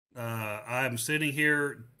I'm sitting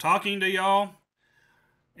here talking to y'all,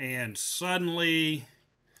 and suddenly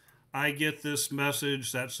I get this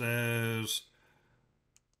message that says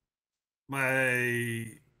my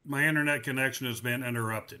internet connection has been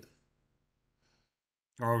interrupted,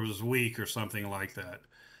 or it was weak, or something like that.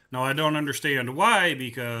 Now I don't understand why,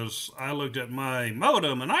 because I looked at my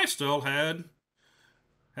modem and I still had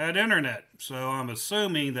internet. So I'm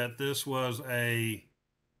assuming that this was an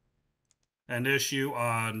issue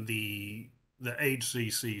on the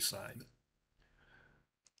HCC side.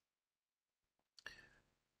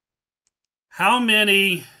 How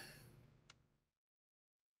many?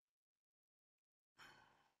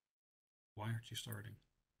 Why aren't you starting?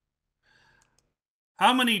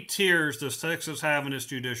 How many tiers does Texas have in its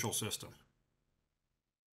judicial system?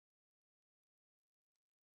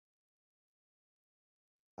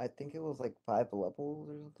 I think it was like 5 levels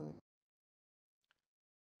or something.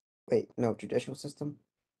 Wait, no, judicial system?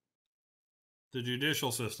 The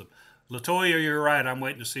judicial system. Latoya, you're right. I'm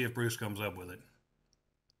waiting to see if Bruce comes up with it.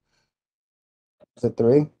 Is it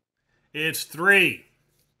three? It's three.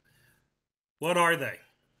 What are they?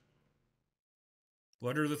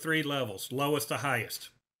 What are the three levels, lowest to highest?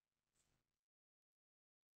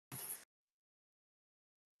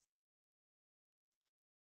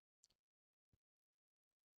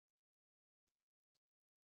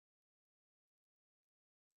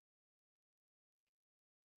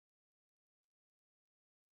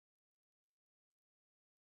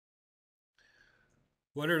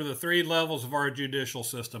 What are the three levels of our judicial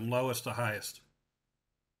system, lowest to highest?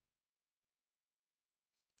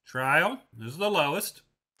 Trial is the lowest.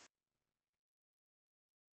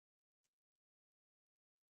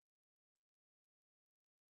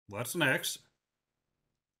 What's next?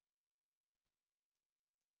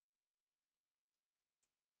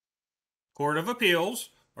 Court of Appeals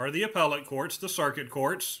are the appellate courts, the circuit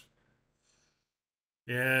courts.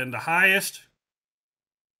 And the highest?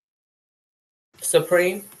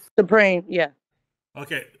 Supreme. Supreme, yeah.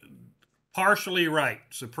 Okay, partially right.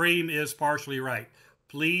 Supreme is partially right.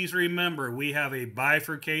 Please remember, we have a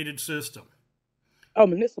bifurcated system. Oh,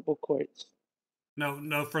 municipal courts.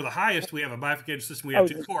 No, for the highest, we have a bifurcated system. We have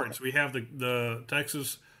two courts. We have the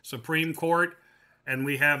Texas Supreme Court, and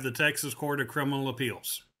we have the Texas Court of Criminal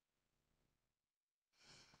Appeals.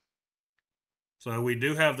 So we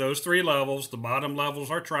do have those three levels. The bottom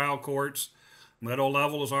levels are trial courts. Middle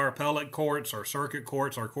level is our appellate courts, our circuit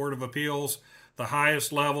courts, our Court of Appeals. The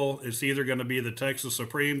highest level is either going to be the Texas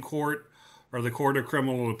Supreme Court or the Court of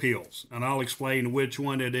Criminal Appeals. And I'll explain which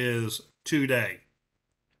one it is today.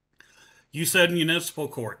 You said municipal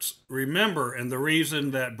courts. Remember, and the reason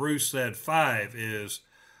that Bruce said 5 is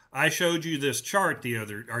I showed you this chart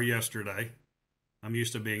yesterday. I'm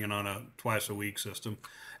used to being on a twice a week system.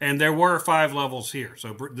 And there were 5 levels here.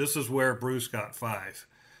 So this is where Bruce got 5.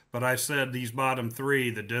 But I said these bottom 3,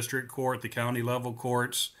 the district court, the county level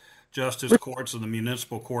courts, justice courts, and the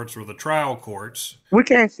municipal courts, were the trial courts. We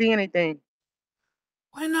can't see anything.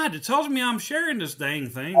 Why not? It tells me I'm sharing this dang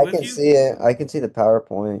thing I with can you. see it. I can see the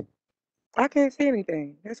PowerPoint. I can't see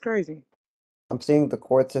anything. That's crazy. I'm seeing the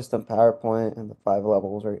court system PowerPoint and the 5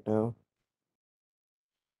 levels right now.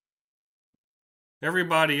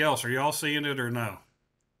 Everybody else, are y'all seeing it or no?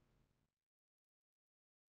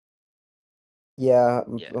 Yeah,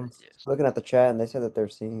 I'm looking at the chat and they said that they're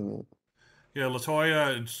seeing it. Yeah,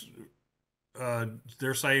 Latoya,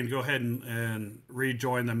 they're saying go ahead and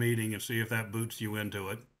rejoin the meeting and see if that boots you into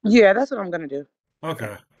it. Yeah, that's what I'm going to do.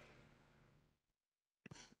 Okay.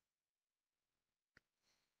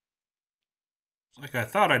 Like I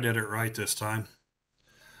thought I did it right this time.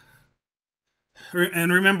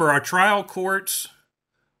 And remember, our trial courts,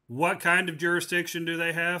 what kind of jurisdiction do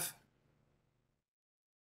they have?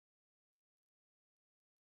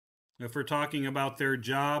 If we're talking about their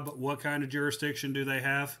job, what kind of jurisdiction do they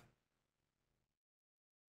have?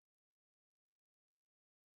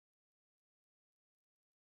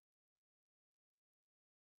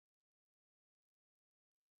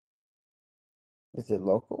 Is it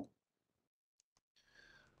local?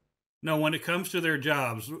 No, when it comes to their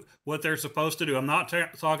jobs, what they're supposed to do, I'm not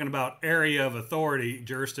talking about area of authority,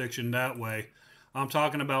 jurisdiction that way. I'm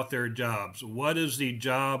talking about their jobs. What is the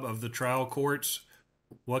job of the trial courts?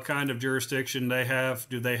 What kind of jurisdiction do they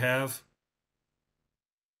have?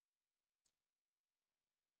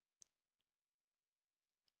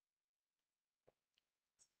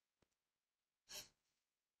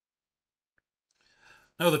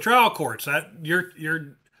 No, the trial courts.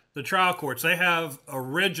 The trial courts. They have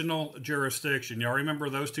original jurisdiction. Y'all remember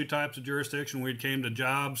those two types of jurisdiction? When we came to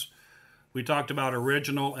jobs, we talked about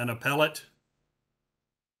original and appellate.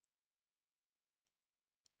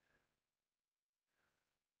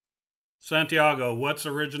 Santiago, what's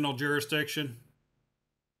original jurisdiction?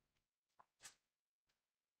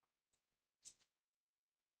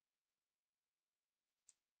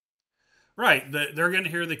 Right. They're going to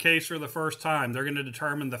hear the case for the first time. They're going to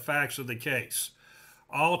determine the facts of the case.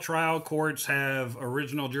 All trial courts have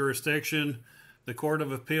original jurisdiction. The Court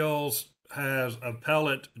of Appeals has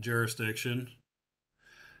appellate jurisdiction,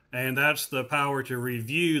 and that's the power to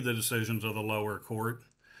review the decisions of the lower court.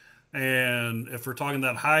 And if we're talking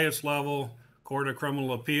that highest level, Court of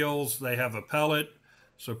Criminal Appeals, they have appellate.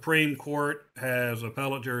 Supreme Court has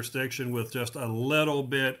appellate jurisdiction with just a little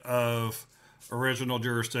bit of original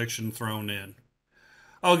jurisdiction thrown in.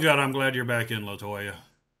 Oh, God, I'm glad you're back in, LaToya.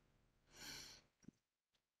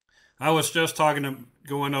 I was just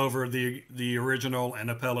going over the original and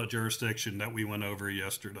appellate jurisdiction that we went over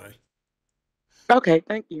yesterday. Okay,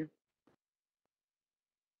 thank you.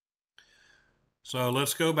 So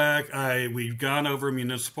let's go back. We've gone over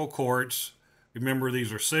municipal courts. Remember,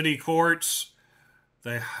 these are city courts.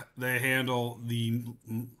 They handle the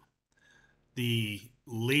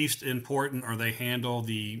least important, or they handle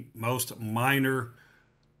the most minor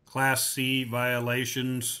Class C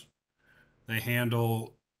violations. They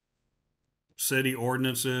handle city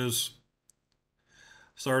ordinances.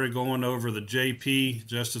 Started going over the JP,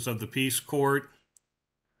 Justice of the Peace Court.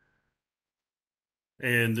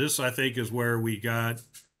 And this, I think, is where we got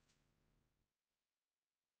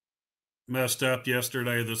messed up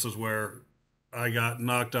yesterday. This is where I got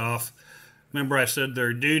knocked off. Remember, I said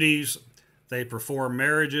their duties: they perform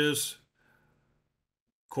marriages,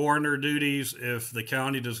 coroner duties. If the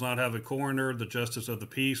county does not have a coroner, the Justice of the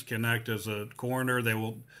Peace can act as a coroner. They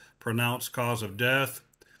will pronounce cause of death.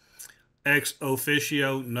 Ex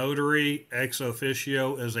officio notary. Ex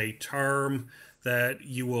officio is a term that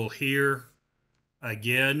you will hear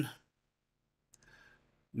again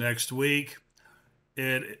next week.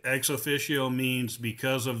 Ex officio means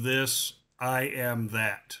because of this, I am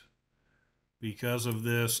that. Because of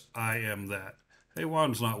this, I am that. Hey,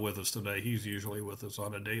 Juan's not with us today. He's usually with us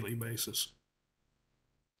on a daily basis.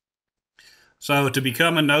 So to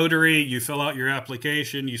become a notary, you fill out your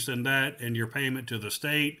application, you send that and your payment to the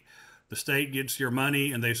state. The state gets your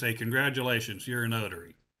money and they say, congratulations, you're a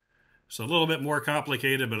notary. It's a little bit more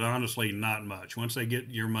complicated, but honestly, not much. Once they get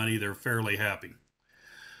your money, they're fairly happy.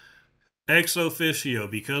 Ex officio,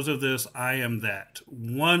 because of this, I am that.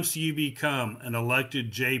 Once you become an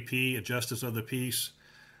elected JP, a Justice of the Peace,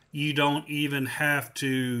 you don't even have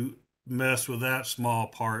to mess with that small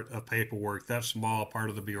part of paperwork, that small part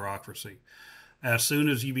of the bureaucracy. As soon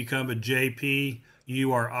as you become a JP,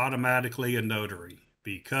 you are automatically a notary.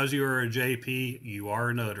 Because you are a JP, you are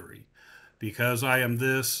a notary. Because I am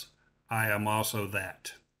this, I am also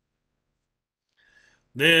that.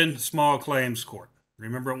 Then, small claims court.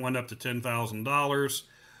 Remember, it went up to $10,000.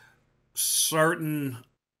 Certain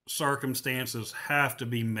circumstances have to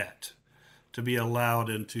be met to be allowed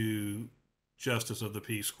into Justice of the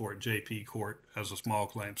Peace Court, JP Court, as a small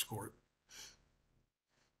claims court.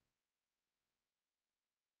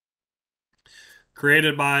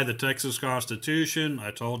 Created by the Texas Constitution.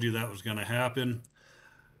 I told you that was going to happen.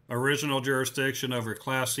 Original jurisdiction over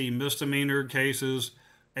Class C misdemeanor cases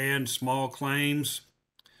and small claims.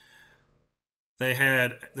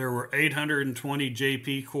 There were 820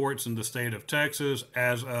 JP courts in the state of Texas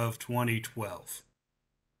as of 2012.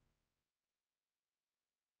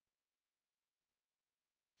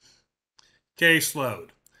 Caseload.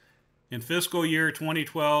 In fiscal year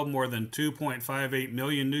 2012, more than 2.58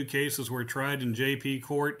 million new cases were tried in JP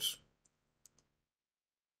courts.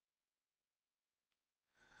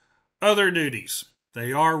 Other duties.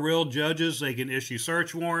 They are real judges. They can issue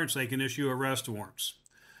search warrants. They can issue arrest warrants.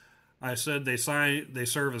 I said they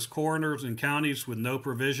serve as coroners in counties with no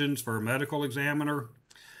provisions for a medical examiner.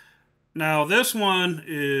 Now, this one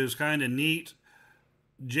is kind of neat.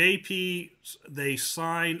 JP, they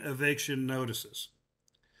sign eviction notices.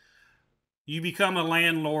 You become a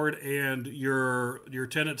landlord and your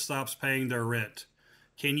tenant stops paying their rent.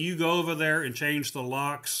 Can you go over there and change the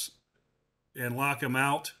locks and lock them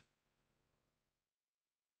out?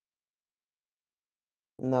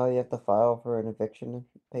 No, you have to file for an eviction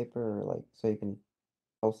paper, or like, so you can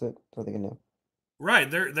post it so they can know.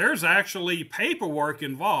 Right. There's actually paperwork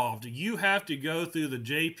involved. You have to go through the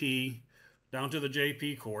JP, down to the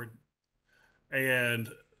JP court, and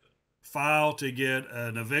file to get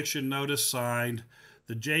an eviction notice signed.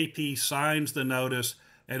 The JP signs the notice,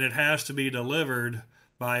 and it has to be delivered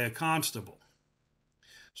by a constable.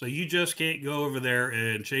 So you just can't go over there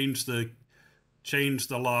and change the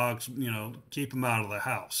locks, keep them out of the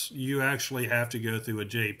house. You actually have to go through a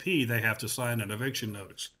JP. They have to sign an eviction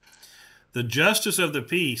notice. The justice of the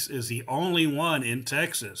peace is the only one in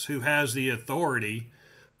Texas who has the authority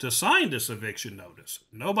to sign this eviction notice.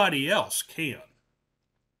 Nobody else can.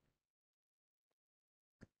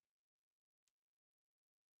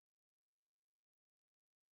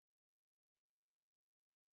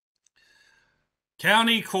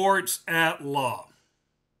 County courts at law.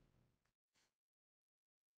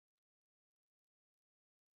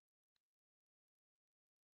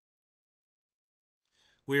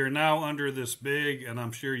 We are now under this big, and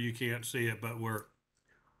I'm sure you can't see it, but we're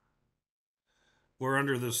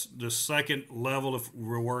under this second level of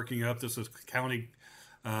we're working up. This is county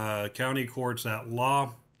courts at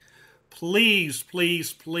law. Please,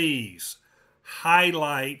 please, please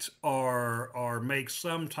highlight or make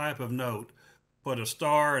some type of note. Put a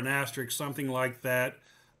star, an asterisk, something like that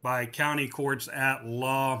by county courts at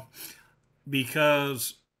law,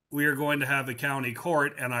 because we are going to have a county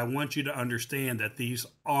court, and I want you to understand that these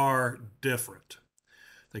are different.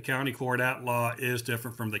 The county court at law is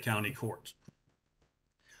different from the county courts.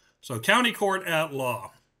 So county court at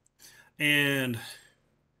law. And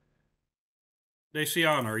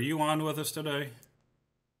Daciana, are you on with us today?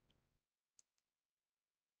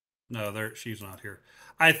 No, she's not here.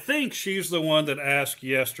 I think she's the one that asked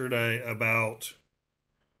yesterday about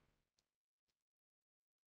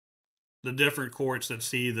the different courts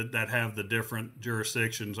that have the different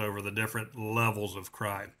jurisdictions over the different levels of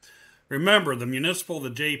crime. Remember, the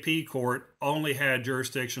JP court only had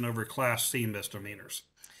jurisdiction over Class C misdemeanors.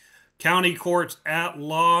 County courts at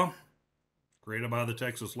law, created by the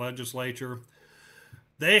Texas legislature,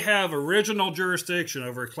 they have original jurisdiction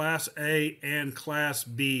over Class A and Class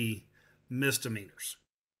B misdemeanors.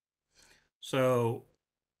 So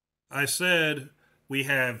I said we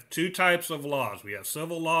have two types of laws. We have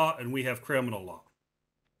civil law and we have criminal law.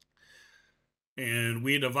 And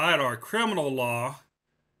we divide our criminal law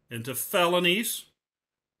into felonies.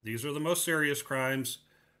 These are the most serious crimes.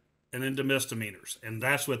 And into misdemeanors. And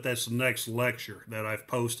that's what this next lecture that I've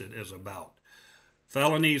posted is about.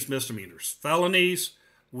 Felonies, misdemeanors. Felonies,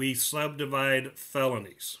 we subdivide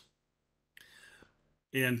felonies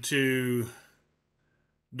into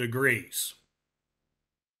degrees.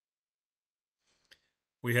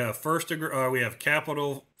 We have we have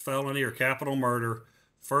capital felony or capital murder,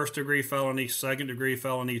 first degree felony, second degree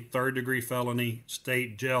felony, third degree felony,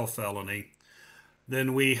 state jail felony.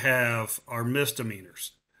 Then we have our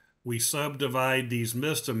misdemeanors. We subdivide these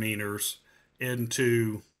misdemeanors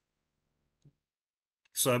into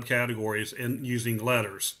subcategories using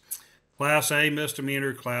letters. Class A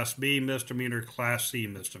misdemeanor, Class B misdemeanor, Class C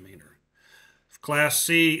misdemeanor. Class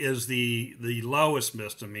C is the lowest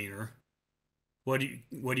misdemeanor. What do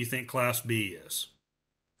you think Class B is?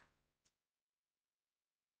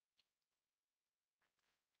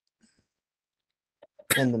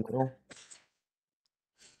 In the middle.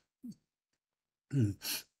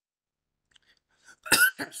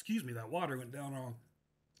 Excuse me, that water went down on.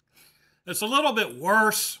 It's a little bit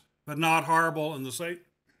worse, but not horrible in the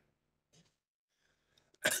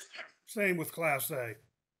same with Class A.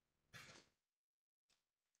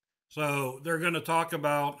 So they're going to talk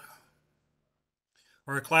about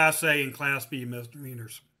our Class A and Class B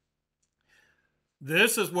misdemeanors.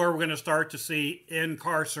 This is where we're going to start to see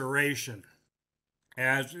incarceration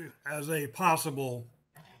as a possible.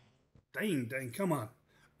 Dang, come on.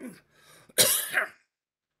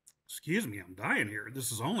 Excuse me, I'm dying here.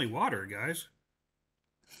 This is only water, guys.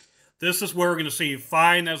 This is where we're going to see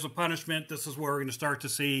fine as a punishment. This is where we're going to start to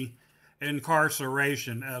see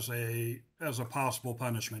incarceration as a possible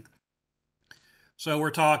punishment. So we're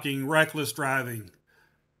talking reckless driving.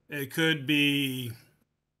 It could be, I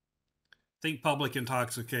think public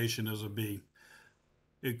intoxication is a B.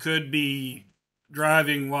 It could be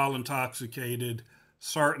driving while intoxicated,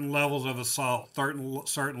 certain levels of assault,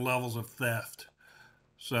 certain levels of theft.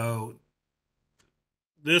 So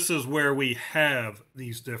this is where we have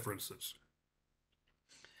these differences.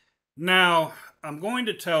 Now, I'm going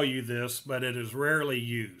to tell you this, but it is rarely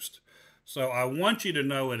used. So I want you to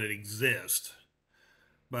know it exists,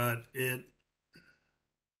 but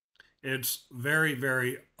it's very,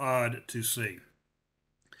 very odd to see.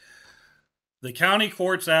 The county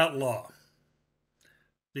courts at law.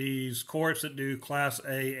 These courts that do Class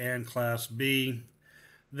A and Class B,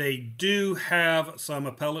 they do have some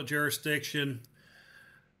appellate jurisdiction.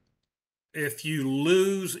 If you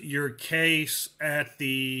lose your case at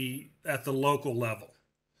the local level,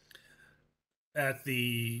 at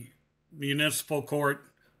the municipal court,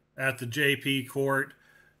 at the JP court,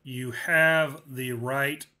 you have the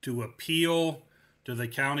right to appeal to the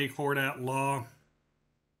county court at law.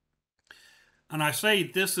 And I say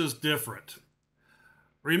this is different.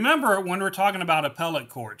 Remember, when we're talking about appellate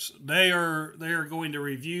courts, they are going to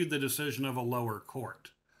review the decision of a lower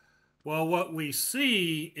court. Well, what we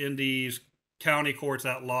see in these county courts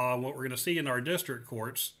at law, and what we're going to see in our district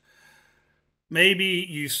courts, maybe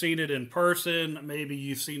you've seen it in person, maybe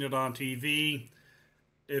you've seen it on TV.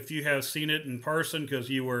 If you have seen it in person because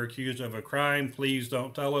you were accused of a crime, please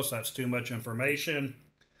don't tell us. That's too much information.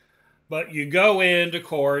 But you go into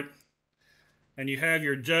court and you have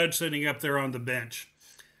your judge sitting up there on the bench,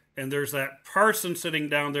 and there's that person sitting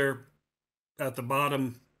down there at the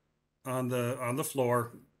bottom on the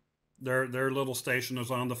floor. Their little station is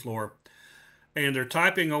on the floor, and they're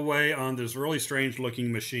typing away on this really strange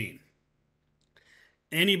looking machine.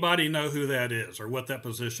 Anybody know who that is or what that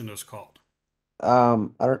position is called? I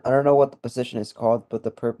don't know what the position is called, but the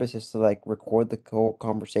purpose is to like record the whole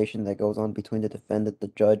conversation that goes on between the defendant, the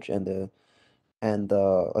judge, and the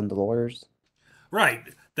lawyers. Right.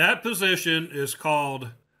 That position is called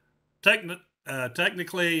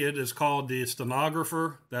technically it is called the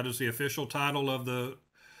stenographer. That is the official title of the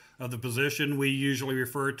position. We usually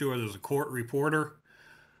refer to it as a court reporter.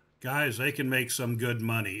 Guys, they can make some good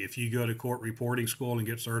money. If you go to court reporting school and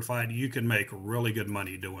get certified, you can make really good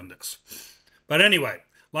money doing this. But anyway,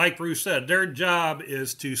 like Bruce said, their job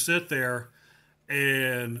is to sit there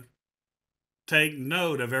and take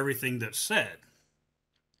note of everything that's said.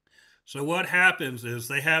 So what happens is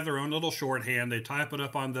they have their own little shorthand. They type it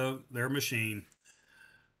up on their machine.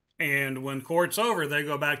 And when court's over, they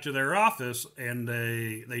go back to their office and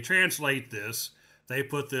they translate this. They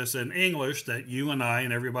put this in English that you and I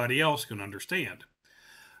and everybody else can understand.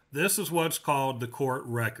 This is what's called the court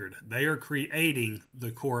record. They are creating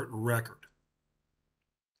the court record.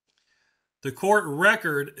 The court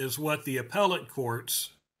record is what the appellate courts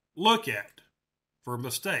look at for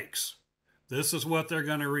mistakes. This is what they're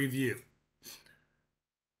going to review.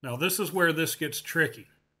 Now, this is where this gets tricky.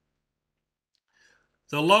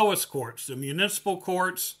 The lowest courts, the municipal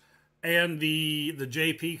courts and the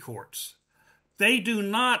JP courts, they do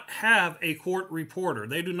not have a court reporter.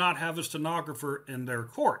 They do not have a stenographer in their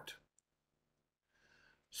court.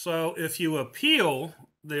 So if you appeal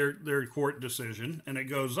their court decision and it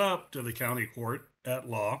goes up to the county court at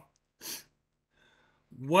law,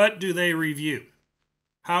 what do they review?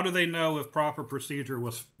 How do they know if proper procedure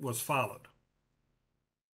was followed?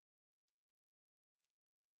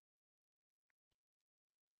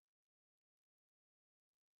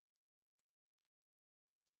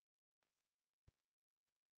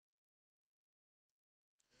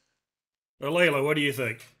 Well, Layla, what do you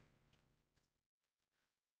think?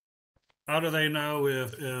 How do they know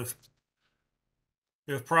if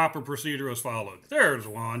proper procedure was followed? There's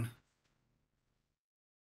one.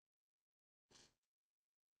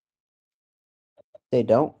 They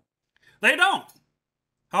don't, They don't.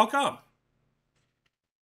 How come?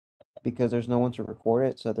 because there's no one to record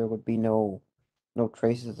it, so there would be no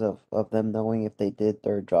traces of them knowing if they did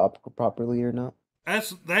their job properly or not.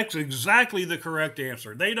 That's exactly the correct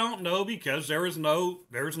answer. They don't know because there's no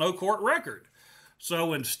court record.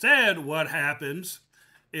 So instead, what happens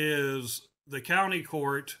is the county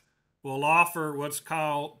court will offer what's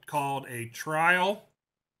called a trial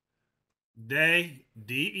de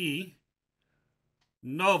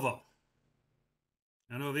novo.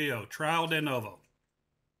 N-O-V-O, trial de novo.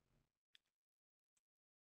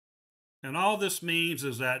 And all this means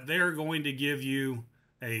is that they're going to give you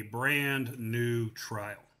a brand new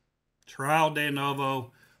trial. Trial de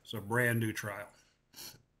novo is a brand new trial.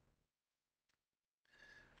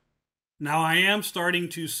 Now, I am starting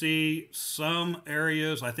to see some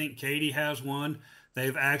areas, I think Katy has one,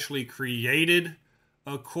 they've actually created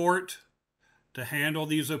a court to handle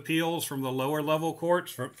these appeals from the lower level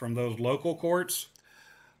courts, from those local courts.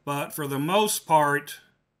 But for the most part,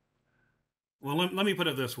 well, let me put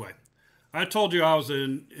it this way. I told you I was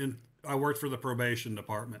I worked for the probation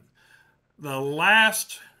department. My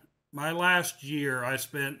last year I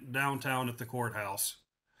spent downtown at the courthouse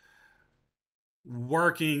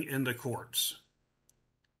working in the courts.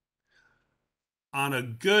 On a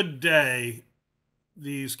good day,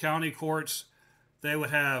 these county courts, they would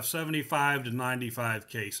have 75 to 95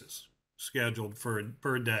 cases scheduled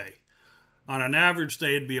per day. On an average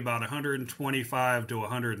day, it'd be about 125 to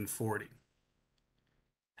 140.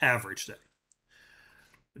 Average day.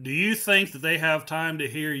 Do you think that they have time to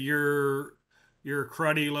hear your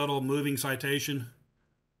cruddy little moving citation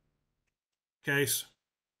case?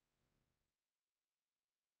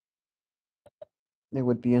 It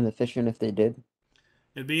would be inefficient if they did.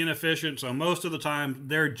 It'd be inefficient, so most of the time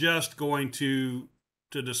they're just going to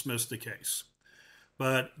dismiss the case.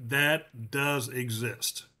 But that does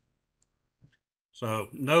exist. So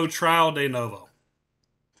no trial de novo.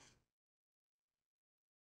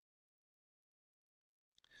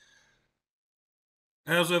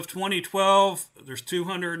 As of 2012, there's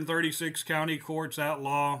 236 county courts at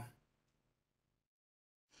law.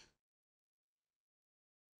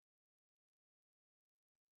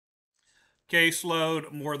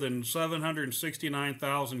 Caseload, more than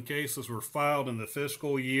 769,000 cases were filed in the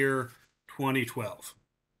fiscal year 2012.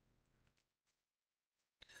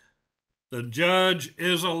 The judge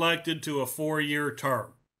is elected to a 4-year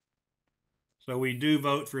term. So we do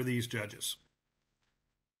vote for these judges.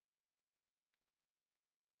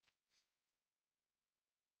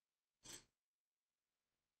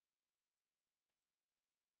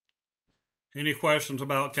 Any questions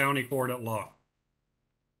about county court at law?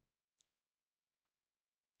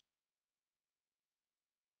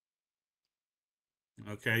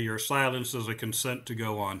 Okay, your silence is a consent to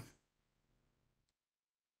go on.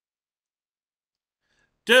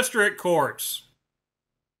 District courts.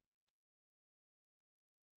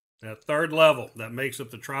 That third level that makes up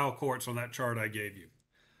the trial courts on that chart I gave you.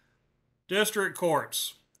 District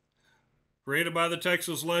courts, created by the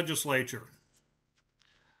Texas legislature.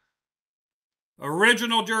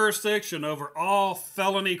 Original jurisdiction over all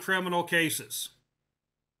felony criminal cases.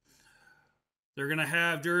 They're going to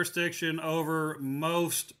have jurisdiction over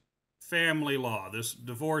most family law, this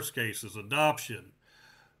divorce cases, adoption,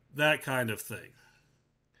 that kind of thing.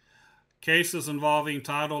 Cases involving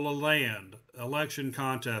title of land, election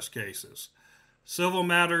contest cases, civil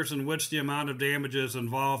matters in which the amount of damages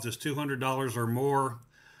involved is $200 or more,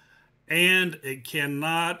 and it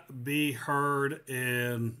cannot be heard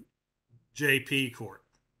in JP court.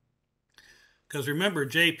 Because remember,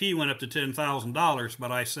 JP went up to $10,000,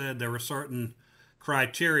 but I said there were certain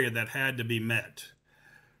criteria that had to be met.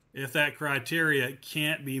 If that criteria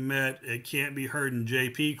can't be met, it can't be heard in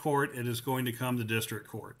JP court, it is going to come to district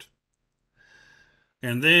court.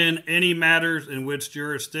 And then any matters in which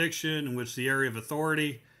jurisdiction, in which the area of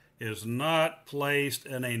authority is not placed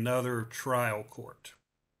in another trial court.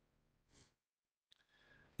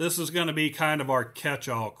 This is going to be kind of our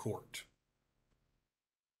catch-all court.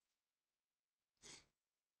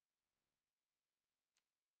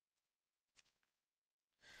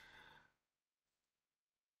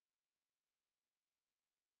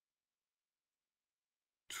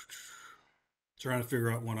 Trying to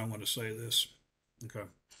figure out when I want to say this. Okay.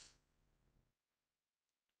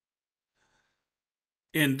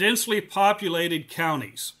 In densely populated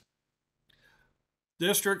counties,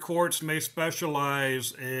 district courts may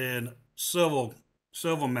specialize in civil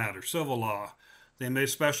matters, civil law. They may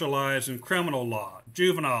specialize in criminal law,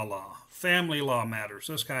 juvenile law, family law matters,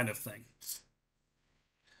 this kind of thing.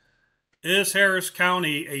 Is Harris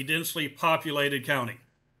County a densely populated county?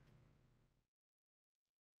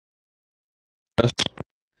 Yes.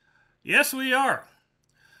 Yes, we are.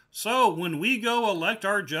 So when we go elect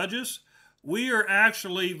our judges, we are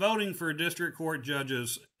actually voting for district court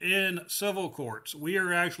judges in civil courts. We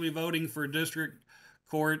are actually voting for district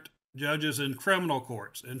court judges in criminal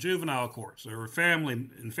courts and juvenile courts or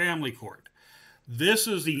family court. This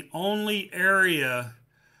is the only area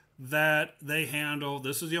that they handle,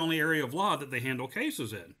 this is the only area of law that they handle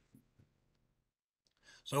cases in.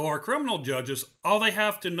 So our criminal judges, all they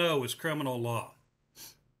have to know is criminal law.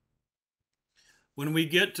 When we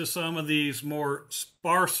get to some of these more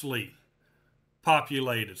sparsely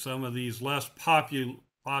populated, some of these less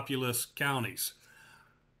populous counties,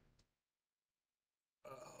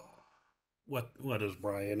 what is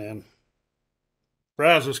Bryan in?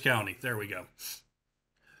 Brazos County, there we go.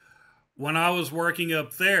 When I was working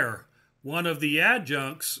up there, one of the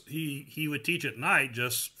adjuncts, he would teach at night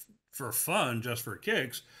just for fun, just for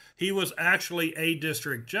kicks. He was actually a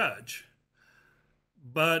district judge.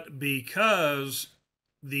 But because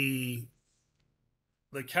the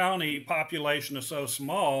county population is so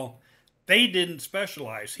small, they didn't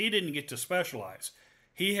specialize. He didn't get to specialize.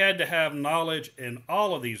 He had to have knowledge in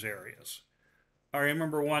all of these areas. I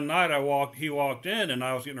remember one night he walked in and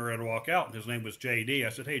I was getting ready to walk out, and his name was JD. I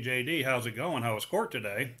said, "Hey JD, how's it going? How was court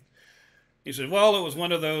today?" He said, "Well, it was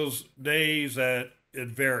one of those days that it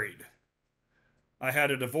varied. I had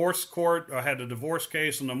a divorce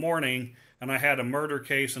case in the morning, and I had a murder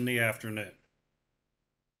case in the afternoon."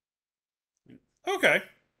 Okay.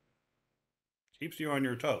 Keeps you on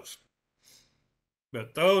your toes.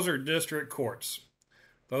 But those are district courts.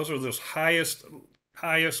 Those are this highest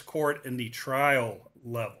court in the trial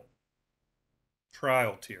level.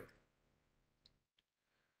 Trial tier.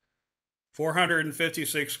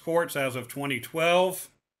 456 courts as of 2012.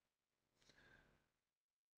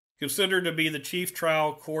 Considered to be the chief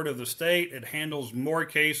trial court of the state, it handles more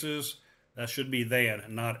cases, that should be than,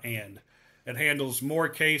 not and. It handles more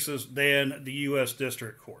cases than the U.S.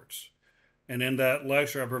 district courts. And in that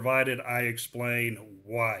lecture I provided, I explain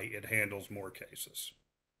why it handles more cases.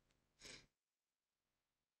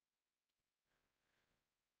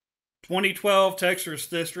 2012, Texas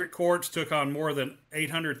district courts took on more than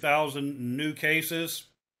 800,000 new cases.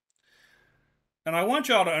 And I want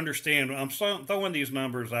y'all to understand, I'm throwing these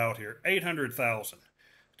numbers out here, 800,000.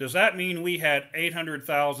 Does that mean we had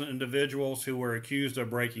 800,000 individuals who were accused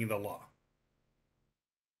of breaking the law?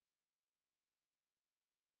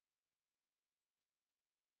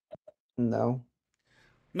 No,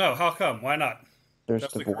 No, how come? Why not? there's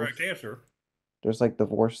That's the correct divorce. answer. There's like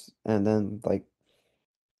divorce, and then like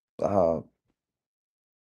uh,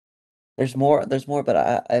 there's more. There's more, but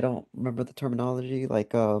I don't remember the terminology.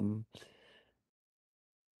 Like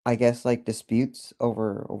I guess like disputes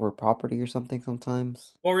over property or something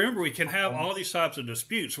sometimes. Well, remember, we can have all these types of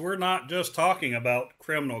disputes. We're not just talking about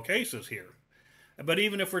criminal cases here. But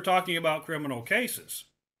even if we're talking about criminal cases,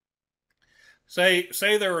 say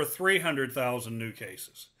there are 300,000 new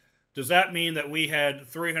cases. Does that mean that we had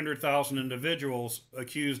 300,000 individuals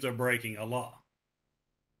accused of breaking a law?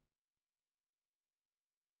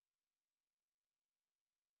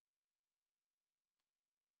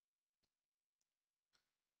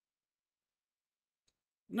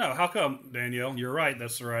 No, how come, Danielle? You're right.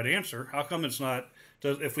 That's the right answer. How come it's not,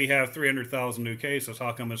 if we have 300,000 new cases,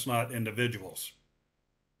 how come it's not individuals?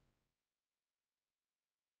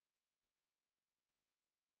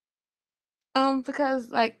 Because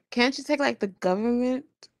like, can't you take like the government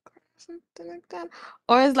or something like that?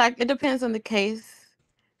 Or it's like it depends on the case.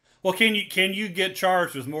 Well, can you get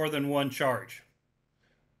charged with more than one charge?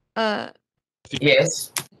 Uh,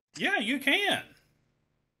 Yes. Yeah, you can.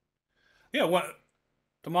 Yeah, what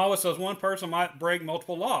Tamala says one person might break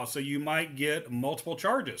multiple laws, so you might get multiple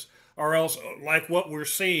charges. Or else, like what we're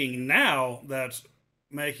seeing now, that's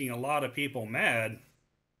making a lot of people mad.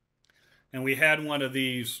 And we had one of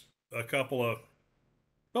these a couple of,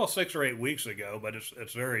 well, 6 or 8 weeks ago, but it's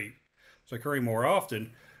occurring more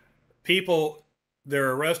often. People,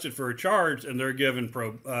 they're arrested for a charge and they're given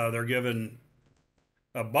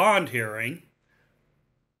a bond hearing.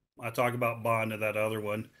 I talk about bond in that other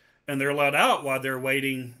one, and they're let out while they're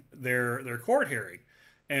waiting their court hearing.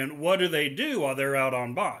 And what do they do while they're out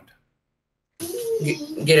on bond?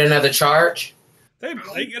 Get another charge. They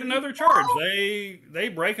get another charge. They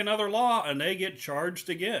break another law and they get charged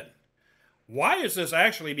again. Why is this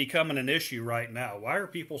actually becoming an issue right now? Why are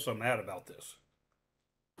people so mad about this?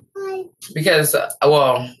 Because,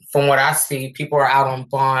 well, from what I see, people are out on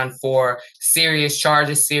bond for serious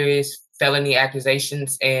charges, serious felony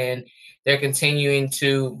accusations, and they're continuing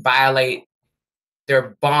to violate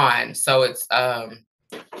their bond. So it's, I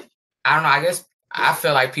don't know, I guess I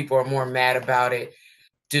feel like people are more mad about it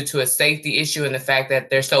due to a safety issue and the fact that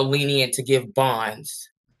they're so lenient to give bonds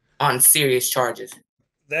on serious charges.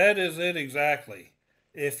 That is it exactly.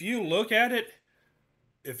 If you look at it,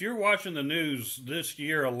 if you're watching the news this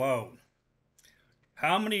year alone,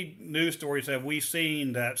 how many news stories have we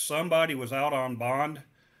seen that somebody was out on bond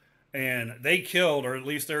and they killed, or at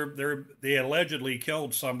least they allegedly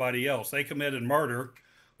killed somebody else? They committed murder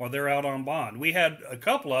while they're out on bond. We had a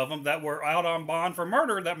couple of them that were out on bond for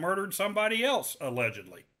murder that murdered somebody else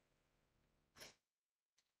allegedly.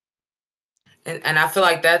 And I feel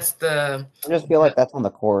like that's the I just feel like that's on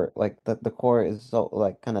the court. Like the court is so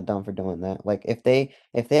like kind of dumb for doing that. Like if they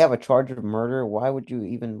have a charge of murder, why would you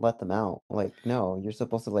even let them out? Like no, you're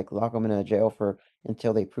supposed to like lock them in a jail for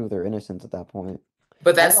until they prove their innocence at that point.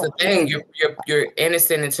 But And I that's the don't thing. care. You're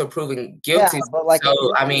innocent until proven Yeah, guilty. but like if So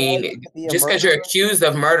you're I alleged mean, to be a just because you're murderer, accused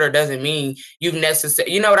of murder doesn't mean you've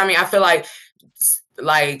necessarily. You know what I mean? I feel like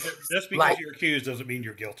Just because like you're accused doesn't mean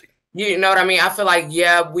you're guilty. you know what I mean. I feel like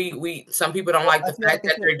yeah, we some people don't well, like I the feel like fact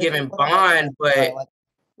that they're they should given put them like bond, but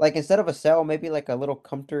like instead of a cell, maybe like a little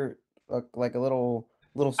comforter, like a little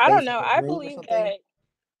I don't space, know. like a I room or believe something, that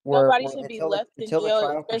nobody where should be left in until the jail,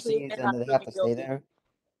 trial especially if proceeds they're and not they have proven to stay guilty. there.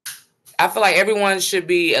 I feel like everyone should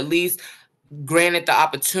be at least granted the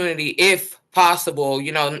opportunity, if possible,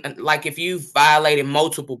 like if you violated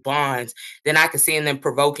multiple bonds, then I could see in them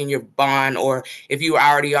provoking your bond, or if you were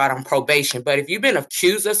already out on probation. But if you've been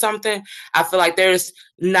accused of something, I feel like there's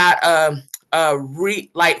not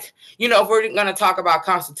if we're gonna talk about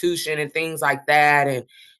Constitution and things like that, and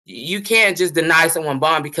you can't just deny someone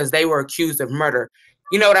bond because they were accused of murder.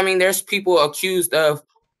 You know what I mean? There's people accused of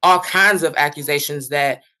all kinds of accusations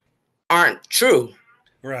that aren't true.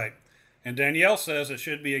 Right. And Danielle says it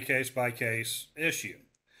should be a case by case issue.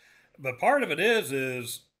 But part of it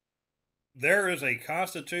is there is a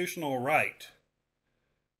constitutional right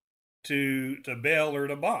to bail or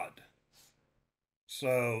to bond.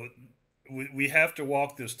 So we have to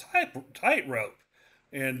walk this tightrope.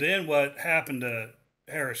 And then what happened to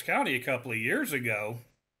Harris County a couple of years ago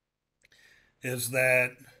is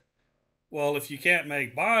that, well, if you can't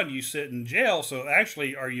make bond, you sit in jail. So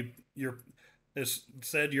actually, it's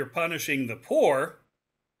said you're punishing the poor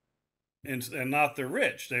and not the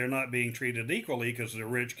rich. They're not being treated equally because the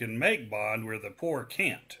rich can make bond where the poor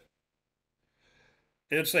can't.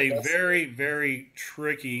 It's a very, very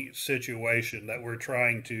tricky situation that we're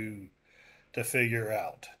trying to figure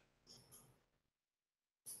out.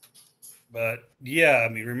 But yeah, I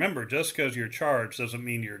mean, remember, just because you're charged doesn't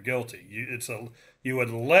mean you're guilty. You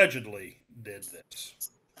allegedly did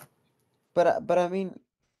this. But I mean,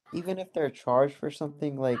 even if they're charged for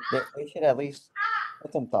something, like they should at least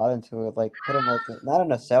put some thought into it. Like put them like not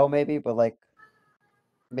in a cell maybe, but like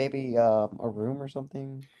maybe a room or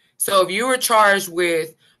something. So if you were charged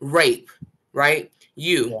with rape, right?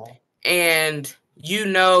 Yeah. And you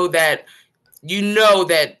know that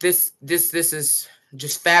this is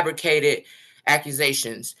just fabricated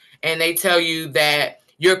accusations, and they tell you that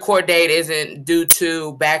your court date isn't due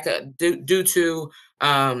to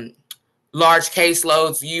large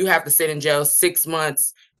caseloads, you have to sit in jail 6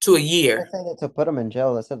 months to a year. I said to put them in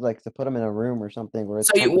jail. I said like to put them in a room or something where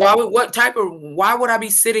it's. So why would I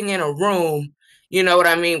be sitting in a room? You know what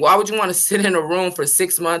I mean? Why would you want to sit in a room for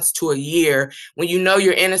 6 months to a year when you know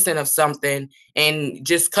you're innocent of something and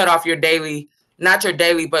just cut off your daily, not your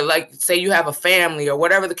daily, but like say you have a family or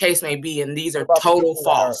whatever the case may be, and these are total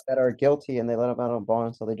false. That are guilty and they let them out on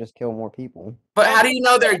bond, so they just kill more people. But how do you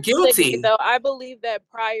know they're guilty? Though I believe that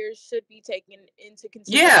priors should be taken into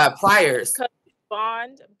consideration. Yeah, priors.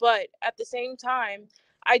 Bond, but at the same time,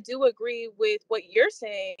 I do agree with what you're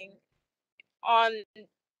saying on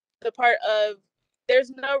the part of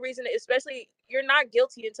there's no reason, especially you're not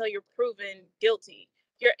guilty until you're proven guilty.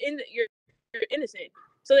 You're innocent.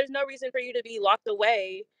 So there's no reason for you to be locked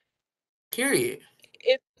away. Period.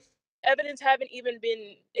 If evidence haven't even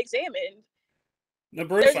been examined. Now,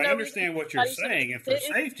 Bruce, I understand what you're saying, and for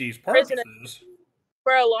safety's purposes,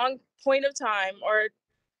 for a long point of time or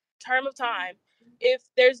term of time, if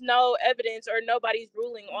there's no evidence or nobody's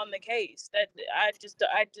ruling on the case, that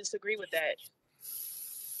I disagree with that.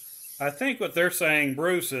 I think what they're saying,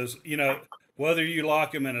 Bruce, is whether you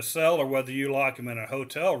lock him in a cell or whether you lock him in a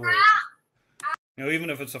hotel room, even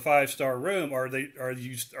if it's a 5-star room, are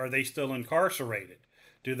they still incarcerated?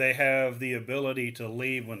 Do they have the ability to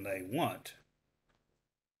leave when they want?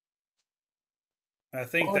 I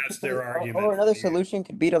think that's their argument. Or another solution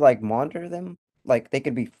could be to like monitor them. Like they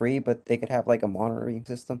could be free, but they could have like a monitoring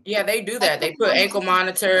system. Yeah, they do that. They put ankle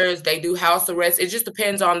monitors. They do house arrest. It just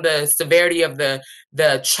depends on the severity of the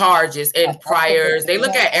charges and priors. They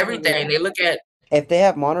look at everything. They look at if they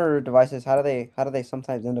have monitor devices. How do they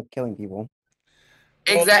sometimes end up killing people?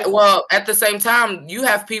 Exactly. Well, at the same time, you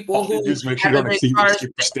have people who just make sure you don't exceed the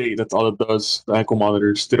super state. That's all it does. The ankle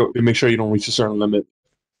monitors. They make sure you don't reach a certain limit.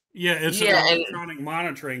 Yeah, it's an electronic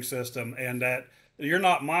monitoring system, and that you're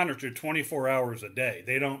not monitored 24 hours a day.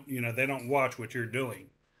 They don't watch what you're doing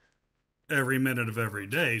every minute of every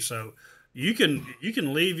day. So you can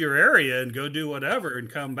leave your area and go do whatever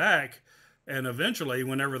and come back, and eventually,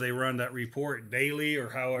 whenever they run that report daily or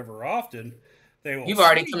however often, they will. You've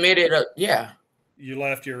already committed you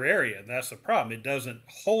left your area. That's the problem. It doesn't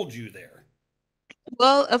hold you there.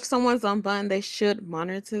 Well, if someone's on bond, they should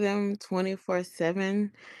monitor them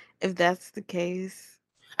 24/7. If that's the case,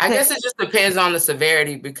 I guess it just depends on the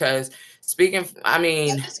severity. Because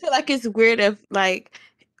I just feel like it's weird if like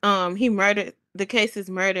he murdered. The case is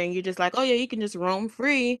murder, and you're just like, oh yeah, you can just roam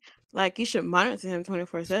free. Like you should monitor him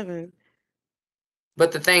 24/7.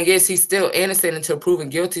 But the thing is, he's still innocent until proven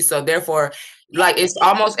guilty. So therefore, like it's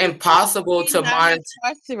almost impossible to monitor.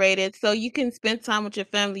 Incarcerated, so you can spend time with your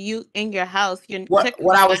family. You in your house.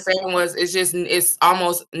 What I was saying was, it's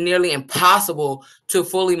almost nearly impossible to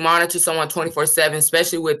fully monitor someone 24/7,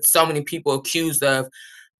 especially with so many people accused of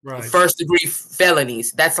first-degree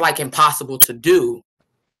felonies. That's like impossible to do.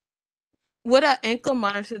 With an ankle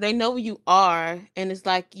monitor, they know where you are, and it's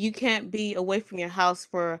like you can't be away from your house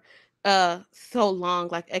for so long,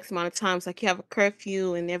 like X amount of times. Like you have a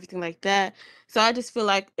curfew and everything like that. So I just feel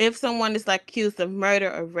like if someone is like accused of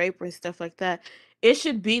murder or rape or stuff like that, it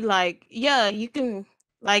should be like, yeah, you can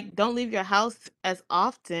like don't leave your house as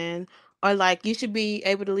often, or like you should be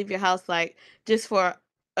able to leave your house like just for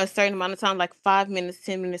a certain amount of time, like 5 minutes,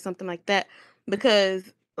 10 minutes, something like that,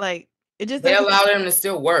 because like. They allow them to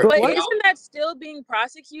still work. But isn't that still being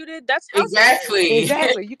prosecuted? That's exactly.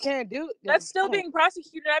 You can't do it. That's still being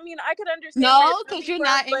prosecuted. I mean, I could understand. No, because you're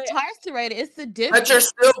not incarcerated. It's the difference. But you're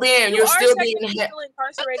still being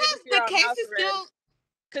incarcerated. The case is still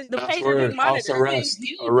because the That's case is being where house monitored. arrest.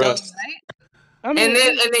 Viewed, though, Arrest. right? I mean, And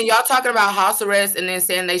then y'all talking about house arrest and then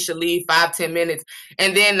saying they should leave 5-10 minutes,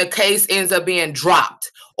 and then the case ends up being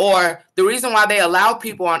dropped. Or the reason why they allow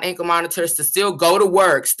people on ankle monitors to still go to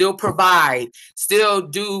work, still provide, still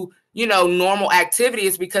do, you know, normal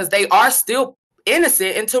activities because they are still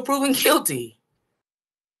innocent until proven guilty.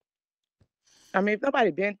 I mean, if nobody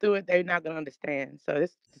been through it, they're not gonna understand. So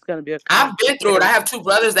it's gonna be a I've been through it. I have 2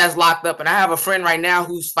 brothers that's locked up, and I have a friend right now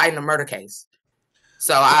who's fighting a murder case.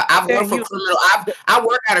 So I've worked for criminal. I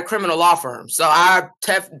work at a criminal law firm, so I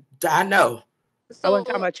know. I wasn't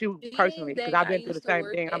talking about you being personally because that I've I been through the used to same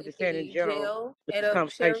work thing. I'm at just saying in a general jail with at this a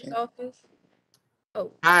sheriff's conversation. office.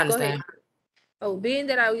 Oh, I go ahead. understand. Oh, being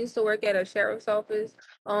that I used to work at a sheriff's office,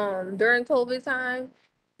 during COVID time,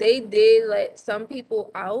 they did let some people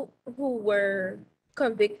out who were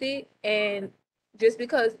convicted, and just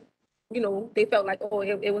because, you know, they felt like, oh,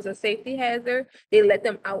 it was a safety hazard, they let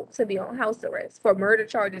them out to be on house arrest for murder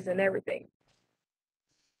charges and everything.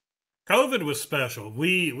 COVID was special.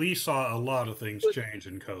 We saw a lot of things change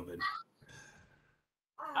in COVID.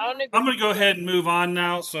 I'm going to go ahead and move on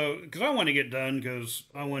now, so because I want to get done because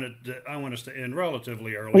I want us to end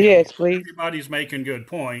relatively early. Yes, please. Everybody's making good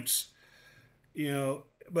points, you know.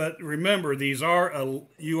 But remember, these are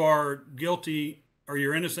you are guilty or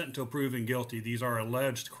you're innocent until proven guilty. These are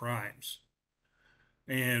alleged crimes,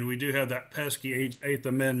 and we do have that pesky Eighth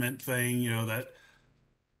Amendment thing, you know, that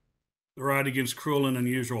the right against cruel and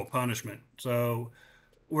unusual punishment. So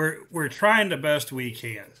we're trying the best we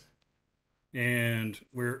can. And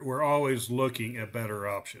we're always looking at better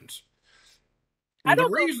options. And the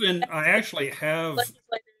reason I actually have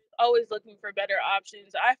legislators always looking for better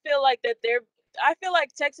options. I feel like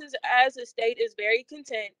Texas as a state is very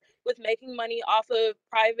content with making money off of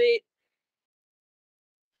private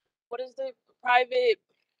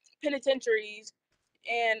penitentiaries,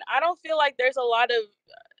 and I don't feel like there's a lot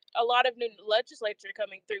of new legislature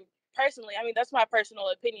coming through. Personally, I mean, that's my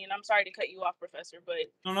personal opinion. I'm sorry to cut you off, Professor, but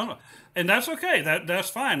no, and that's okay. That's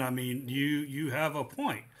fine. I mean, you have a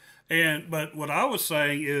point. But what I was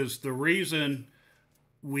saying is the reason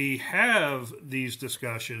we have these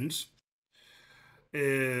discussions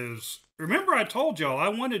is, remember I told y'all I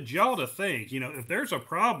wanted y'all to think, you know, if there's a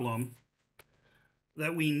problem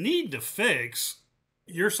that we need to fix,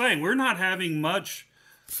 you're saying we're not having much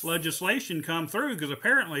legislation come through because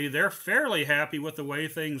apparently they're fairly happy with the way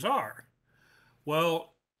things are.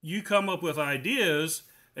 Well, you come up with ideas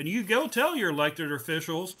and you go tell your elected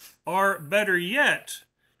officials, or better yet,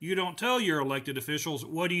 you don't tell your elected officials.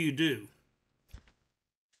 What do you do?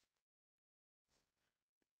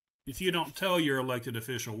 If you don't tell your elected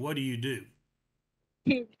official, what do you do?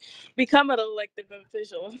 Become an elected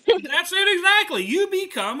official. That's it exactly. You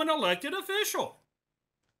become an elected official.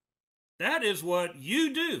 That is what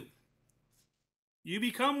you do. You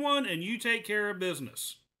become one and you take care of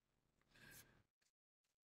business.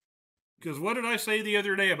 Because what did I say the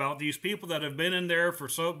other day about these people that have been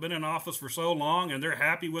in office for so long and they're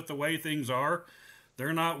happy with the way things are?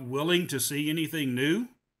 They're not willing to see anything new.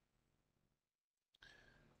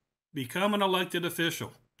 Become an elected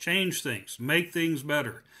official. Change things. Make things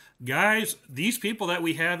better. Guys, these people that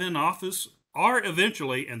we have in office are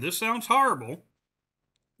eventually, and this sounds horrible,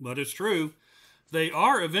 but it's true, they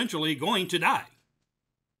are eventually going to die.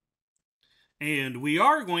 And we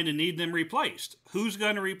are going to need them replaced. Who's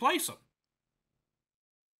going to replace them?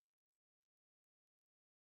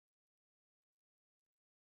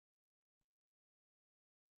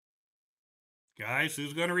 Guys,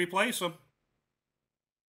 who's going to replace them?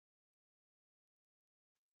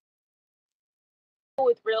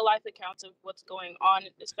 With real life accounts of what's going on,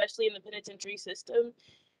 especially in the penitentiary system,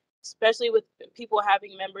 especially with people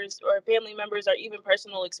having members or family members or even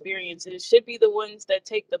personal experiences, should be the ones that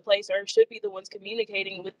take the place or should be the ones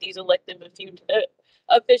communicating with these elected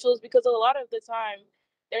officials, because a lot of the time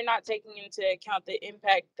they're not taking into account the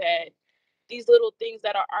impact that these little things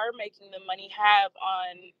that are making the money have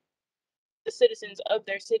on the citizens of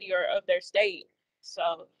their city or of their state.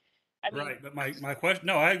 So I mean, right, but my question,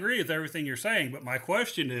 no, I agree with everything you're saying, but my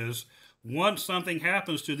question is, once something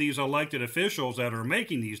happens to these elected officials that are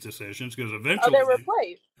making these decisions, because eventually... they're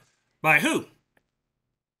replaced. By who?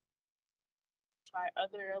 By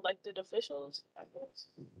other elected officials, I guess.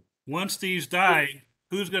 Once these die,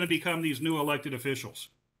 who's going to become these new elected officials?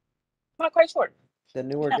 Not quite sure. The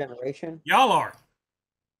newer generation? Y'all are.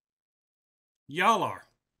 Y'all are.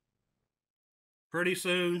 Pretty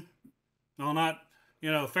soon, no, not...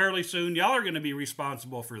 fairly soon, y'all are going to be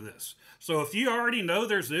responsible for this. So if you already know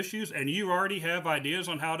there's issues and you already have ideas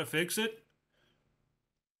on how to fix it,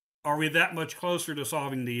 are we that much closer to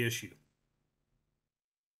solving the issue?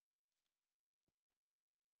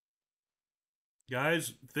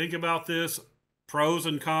 Guys, think about this, pros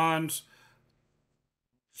and cons.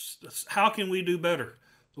 How can we do better?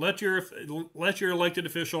 Let your elected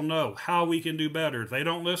official know how we can do better. If they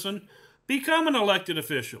don't listen, become an elected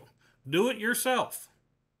official. Do it yourself.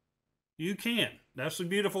 You can. That's the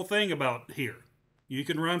beautiful thing about here. You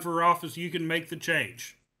can run for office, you can make the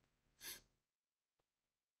change.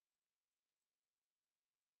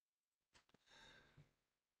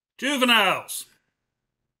 Juveniles.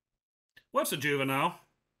 What's a juvenile?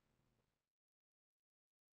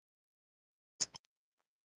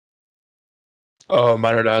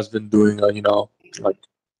 Minor that has been doing, like It's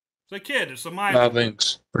a kid. It's a bad minor.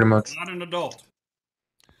 things, pretty much. Not an adult.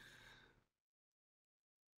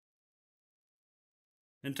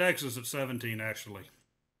 In Texas, it's 17, actually,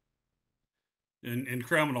 in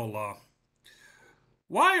criminal law.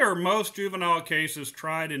 Why are most juvenile cases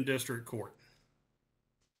tried in district court?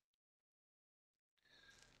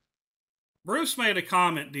 Bruce made a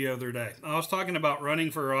comment the other day. I was talking about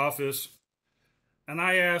running for office, and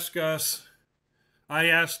I asked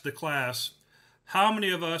the class, how many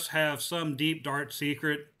of us have some deep, dark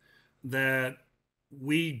secret that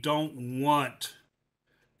we don't want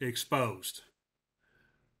exposed?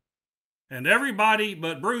 And everybody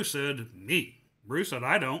but Bruce said, me. Bruce said,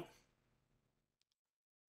 I don't.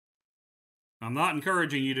 I'm not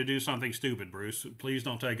encouraging you to do something stupid, Bruce. Please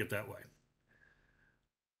don't take it that way.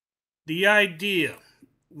 The idea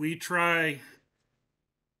we try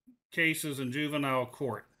cases in juvenile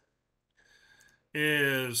court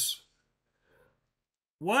is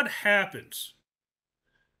what happens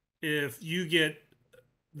if you're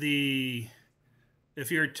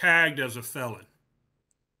tagged as a felon?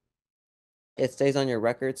 It stays on your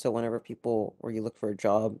record, so whenever you look for a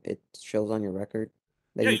job, it shows on your record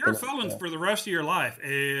that Yeah, you've you're a been. felon for the rest of your life,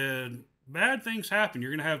 and bad things happen.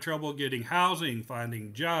 You're going to have trouble getting housing,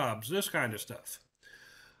 finding jobs, this kind of stuff.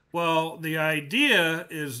 Well, the idea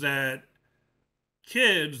is that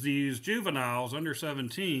kids, these juveniles under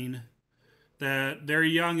 17, that they're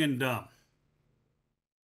young and dumb.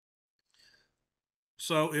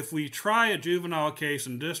 So if we try a juvenile case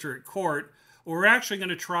in district court, we're actually going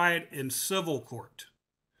to try it in civil court.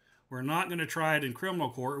 We're not going to try it in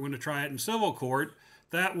criminal court. We're going to try it in civil court.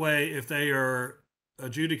 That way, if they are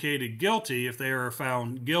adjudicated guilty, if they are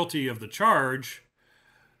found guilty of the charge,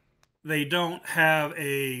 they don't have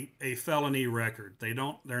a felony record.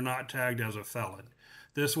 They're not tagged as a felon.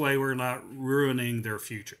 This way, we're not ruining their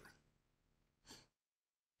future.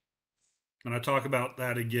 And I talk about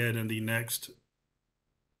that again in the next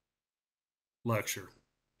lecture.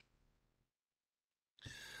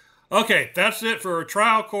 Okay, that's it for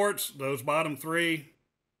trial courts, those bottom three.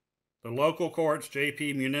 The local courts,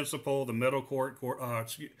 JP Municipal, the middle court,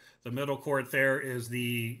 the middle court there is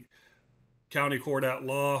the county court at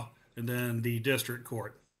law, and then the district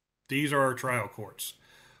court. These are our trial courts.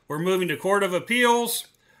 We're moving to Court of Appeals.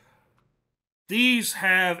 These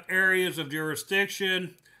have areas of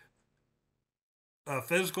jurisdiction,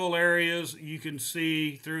 physical areas. You can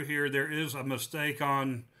see through here there is a mistake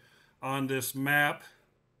on this map.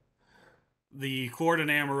 The court in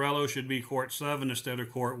Amarillo should be Court 7 instead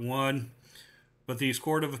of Court 1. But these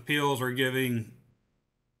Court of Appeals are given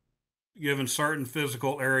certain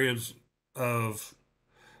physical areas of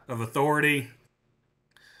authority.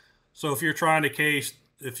 So if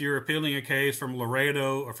you're appealing a case from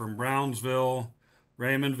Laredo or from Brownsville,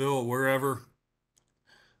 Raymondville, wherever,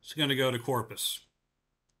 it's going to go to Corpus.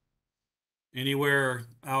 Anywhere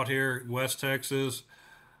out here, West Texas,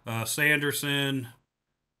 Sanderson.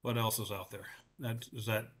 What else is out there?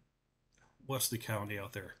 What's the county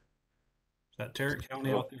out there? Is that Tarrant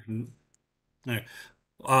County out there? Anyway,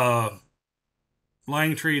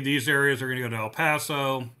 Langtree, these areas are going to go to El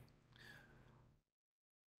Paso.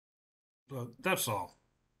 That's all.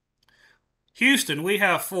 Houston, we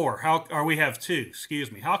have 4. We have 2,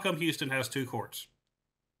 excuse me. How come Houston has 2 courts?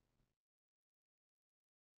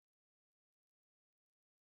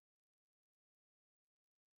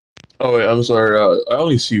 Oh wait, I'm sorry. I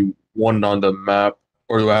only see one on the map,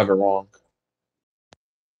 or do I have it wrong?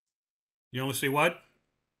 You only see what?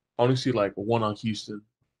 I only see like one on Houston.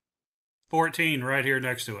 14 right here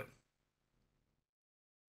next to it.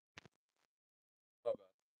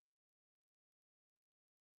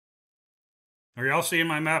 Are y'all seeing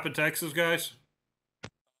my map of Texas, guys?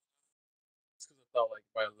 It's because I thought like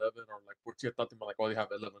by 11 or like 14, I thought they were like, oh, they have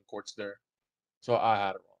 11 courts there. So I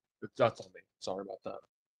had it wrong. That's on me. Sorry about that.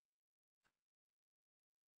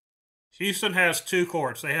 Houston has 2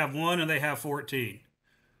 courts. They have 1 and they have 14.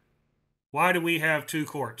 Why do we have 2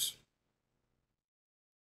 courts?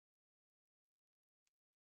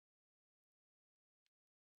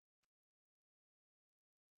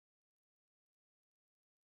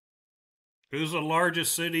 Who's the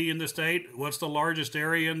largest city in the state? What's the largest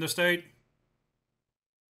area in the state?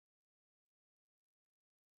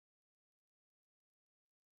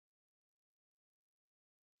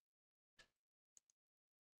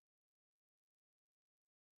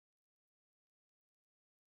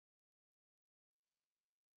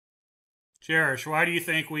 Cherish, why do you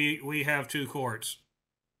think we have 2 courts?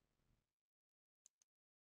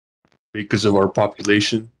 Because of our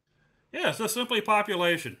population. Yeah, so simply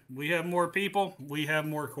population. We have more people, we have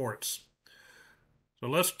more courts. So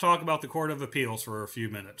let's talk about the Court of Appeals for a few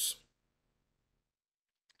minutes.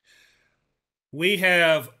 We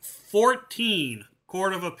have 14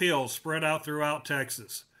 Court of Appeals spread out throughout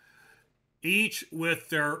Texas, each with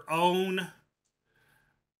their own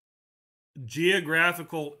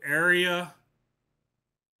geographical area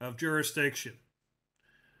of jurisdiction.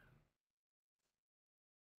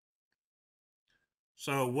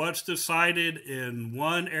 So what's decided in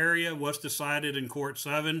one area, what's decided in Court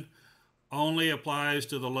 7, only applies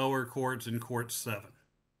to the lower courts in Court 7.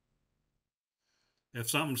 If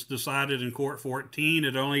something's decided in Court 14,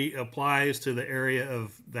 it only applies to the area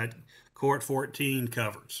of that Court 14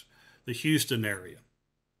 covers, the Houston area.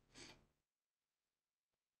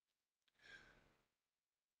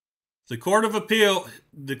 The Court of Appeals,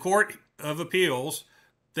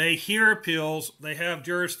 they hear appeals, they have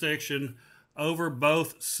jurisdiction over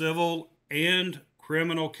both civil and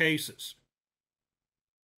criminal cases.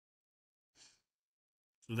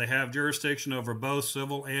 So they have jurisdiction over both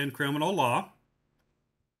civil and criminal law.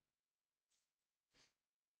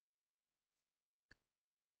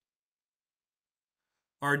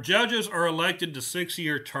 Our judges are elected to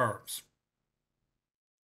 6-year terms.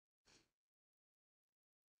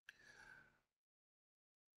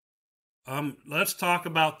 Let's talk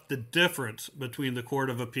about the difference between the Court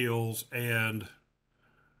of Appeals and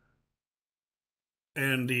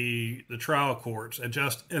the trial courts, and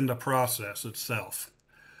just in the process itself.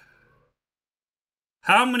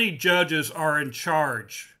 How many judges are in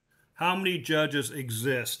charge? How many judges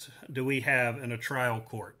exist do we have in a trial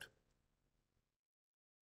court?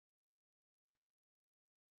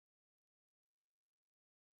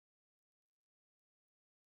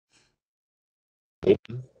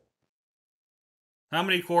 How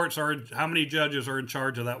many judges are in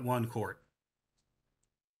charge of that one court?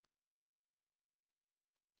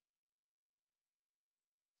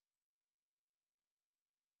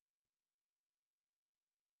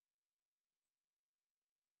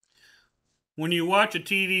 When you watch a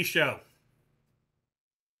TV show,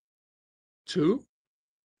 2?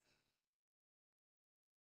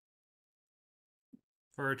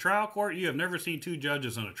 for a trial court, you have never seen 2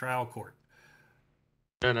 judges in a trial court.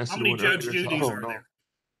 And I How many Judge Judys are there?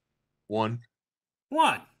 1.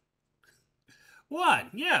 1. 1,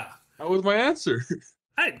 yeah. That was my answer.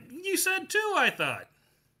 You said 2, I thought.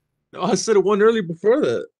 No, I said 1 early before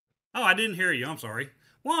that. Oh, I didn't hear you. I'm sorry.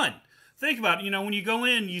 1. Think about it. When you go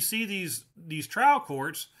in, you see these trial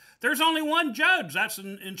courts. There's only 1 judge that's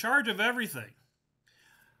in charge of everything.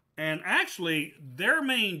 And actually, their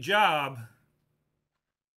main job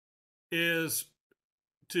is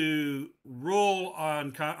to rule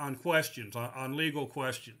on questions, on legal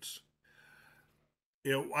questions.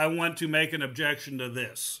 I want to make an objection to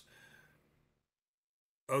this.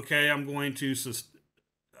 Okay, I'm going to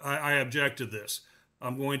I object to this.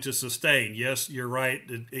 I'm going to sustain. Yes, you're right.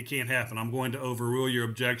 It can't happen. I'm going to overrule your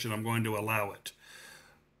objection. I'm going to allow it.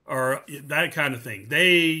 Or that kind of thing.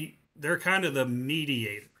 They're kind of the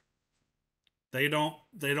mediator. They don't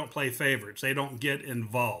play favorites. They don't get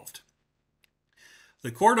involved.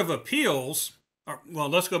 The Court of Appeals, well,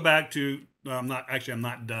 let's go back to, I'm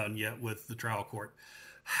not done yet with the trial court.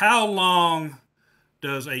 How long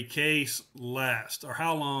does a case last, or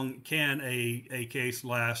how long can a case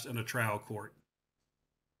last in a trial court?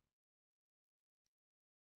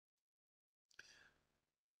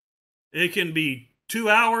 It can be 2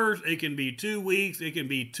 hours, it can be 2 weeks, it can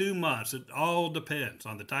be 2 months. It all depends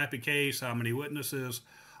on the type of case, how many witnesses,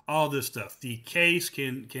 all this stuff. The case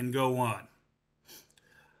can go on.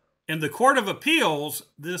 In the Court of Appeals,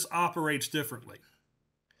 this operates differently.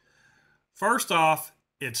 First off,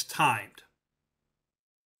 it's timed.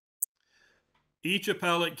 Each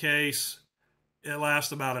appellate case, it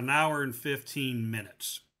lasts about 1 hour and 15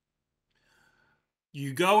 minutes.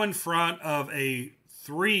 You go in front of a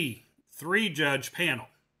three-judge panel.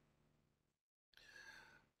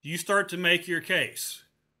 You start to make your case.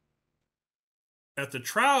 At the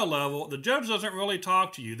trial level, the judge doesn't really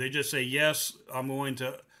talk to you. They just say, yes, I'm going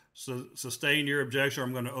to sustain your objection, or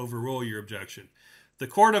I'm going to overrule your objection. The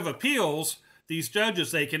Court of Appeals, these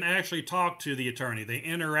judges, they can actually talk to the attorney. They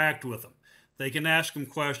interact with them. They can ask them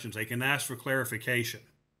questions. They can ask for clarification.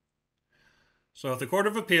 So at the Court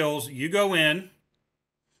of Appeals, you go in,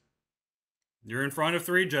 you're in front of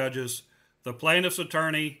 3 judges. The plaintiff's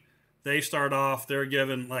attorney, they start off, they're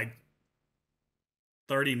given like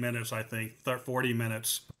 30 minutes, I think, 40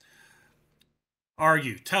 minutes.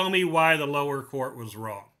 Argue. Tell me why the lower court was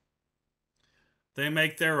wrong. They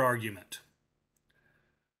make their argument.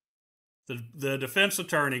 The defense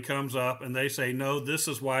attorney comes up and they say, no, this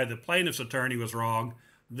is why the plaintiff's attorney was wrong.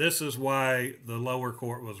 This is why the lower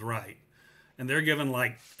court was right. And they're given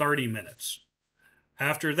like 30 minutes.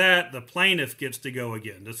 After that, the plaintiff gets to go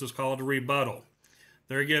again. This is called a rebuttal.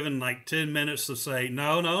 They're given like 10 minutes to say,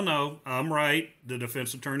 no, I'm right. The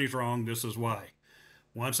defense attorney's wrong. This is why.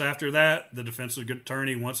 Once after that, the defense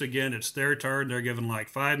attorney, once again, it's their turn. They're given like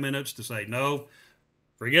 5 minutes to say, no,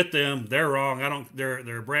 forget them. They're wrong.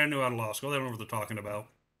 They're brand new out of law school. They don't know what they're talking about.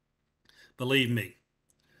 Believe me.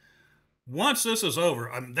 Once this is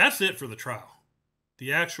over, that's it for the trial.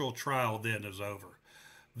 The actual trial then is over.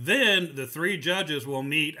 Then the 3 judges will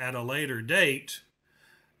meet at a later date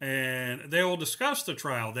and they will discuss the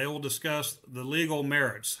trial. They will discuss the legal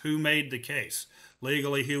merits, who made the case,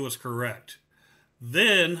 legally who was correct.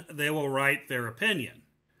 Then they will write their opinion.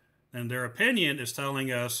 And their opinion is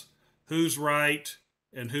telling us who's right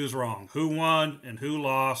and who's wrong, who won and who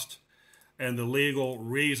lost, and the legal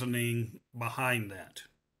reasoning behind that.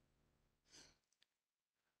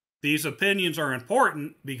 These opinions are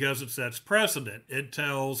important because it sets precedent. It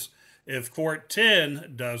tells, if Court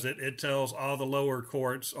 10 does it, it tells all the lower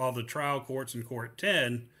courts, all the trial courts in Court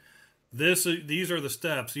 10, these are the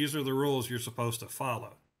steps, these are the rules you're supposed to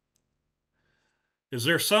follow. Is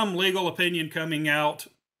there some legal opinion coming out?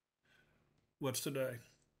 What's today?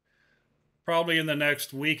 Probably in the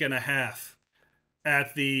next week and a half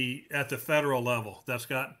at the federal level that's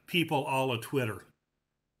got people all of Twitter.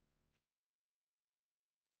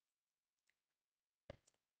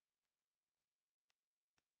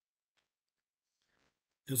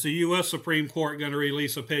 Is the U.S. Supreme Court going to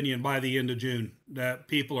release opinion by the end of June that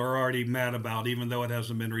people are already mad about, even though it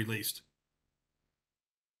hasn't been released?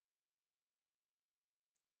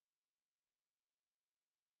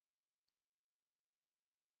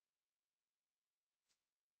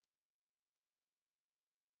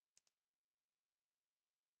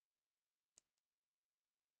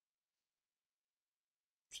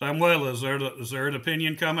 Samuel, is there an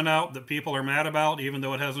opinion coming out that people are mad about, even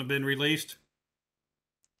though it hasn't been released?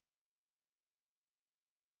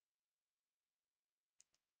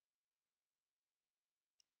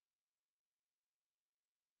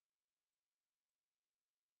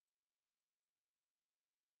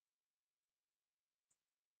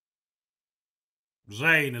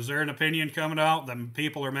 Zane, is there an opinion coming out that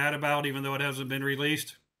people are mad about, even though it hasn't been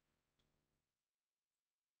released?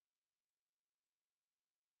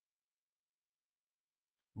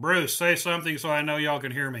 Bruce, say something so I know y'all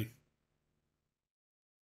can hear me.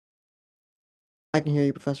 I can hear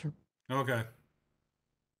you, Professor. Okay.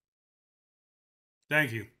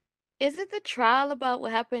 Thank you. Is it the trial about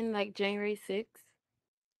what happened like January 6th?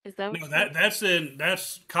 Is that what No,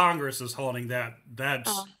 that's Congress is holding that.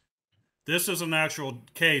 This is an actual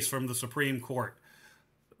case from the Supreme Court.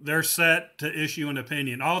 They're set to issue an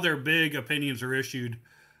opinion. All their big opinions are issued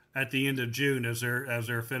at the end of June as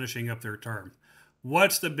they're finishing up their term.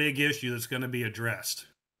 What's the big issue that's going to be addressed?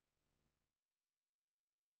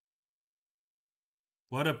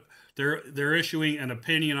 They're issuing an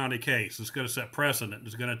opinion on a case. It's going to set precedent.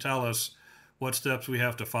 It's going to tell us what steps we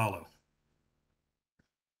have to follow.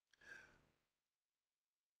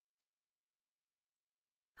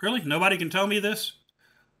 Really? Nobody can tell me this?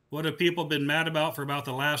 What have people been mad about for about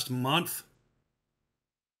the last month?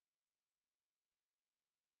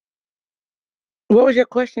 What was your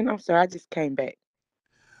question? I'm sorry, I just came back.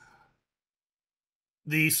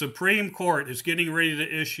 The Supreme Court is getting ready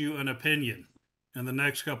to issue an opinion in the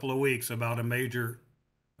next couple of weeks about a major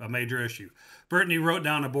issue. Brittany wrote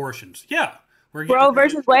down abortions. Yeah. Roe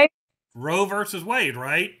versus Wade? Roe versus Wade,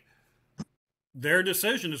 right? Their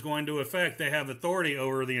decision is going to affect, they have authority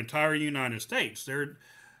over the entire United States. Their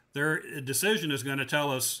decision is going to tell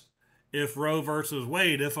us if Roe versus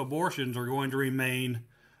Wade, if abortions are going to remain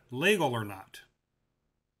legal or not.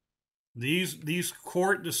 These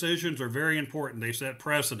court decisions are very important. They set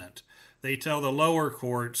precedent. They tell the lower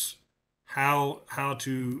courts how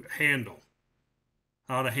to handle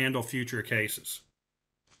future cases.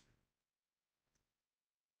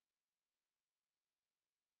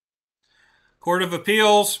 Court of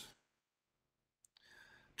Appeals.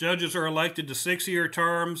 Judges are elected to 6-year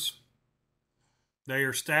terms. They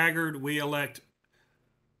are staggered.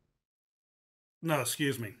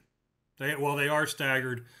 They are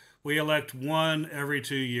staggered. We elect one every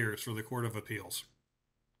 2 years for the Court of Appeals.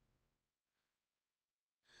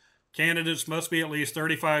 Candidates must be at least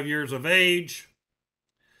 35 years of age.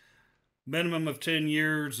 Minimum of 10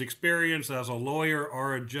 years experience as a lawyer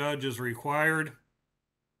or a judge is required.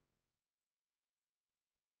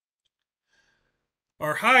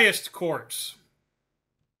 Our highest courts.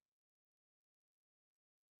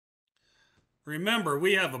 Remember,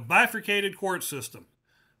 we have a bifurcated court system,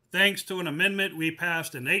 thanks to an amendment we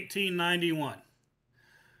passed in 1891.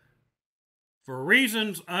 For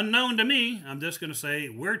reasons unknown to me, I'm just going to say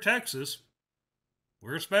we're Texas.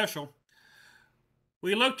 We're special.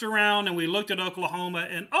 We looked around and we looked at Oklahoma,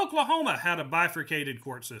 and Oklahoma had a bifurcated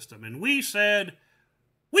court system. And we said,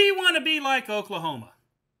 we want to be like Oklahoma.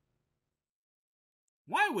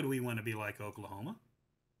 Why would we want to be like Oklahoma?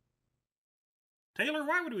 Taylor,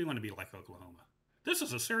 why would we want to be like Oklahoma? This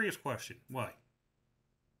is a serious question. Why?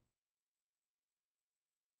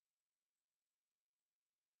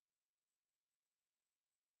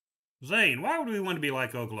 Zane, why would we want to be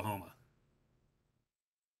like Oklahoma?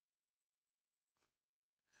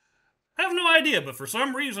 I have no idea, but for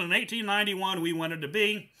some reason in 1891 we wanted to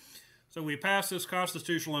be. So we passed this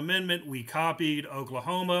constitutional amendment. We copied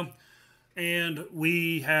Oklahoma, and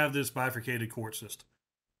we have this bifurcated court system,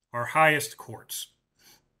 our highest courts.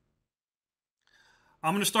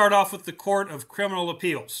 I'm going to start off with the Court of Criminal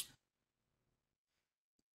Appeals.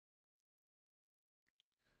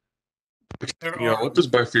 Yeah, what does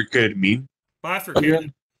bifurcated mean? Bifurcated.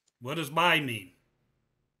 Again? What does bi mean?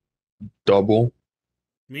 Double.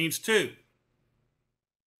 Means two.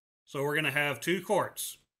 So we're going to have two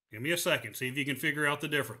courts. Give me a second. See if you can figure out the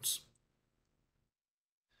difference.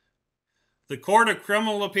 The Court of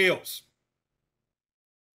Criminal Appeals.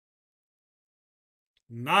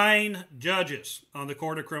 9 judges on the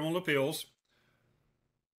Court of Criminal Appeals.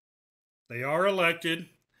 They are elected.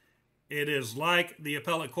 It is like the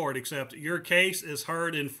appellate court, except your case is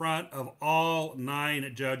heard in front of all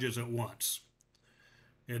 9 judges at once.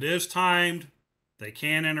 It is timed. They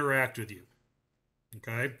can interact with you.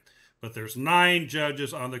 Okay? But there's 9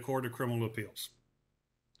 judges on the Court of Criminal Appeals.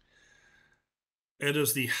 It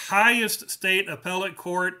is the highest state appellate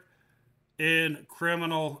court in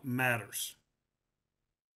criminal matters.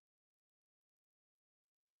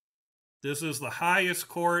 This is the highest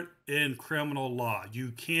court in criminal law.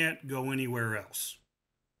 You can't go anywhere else.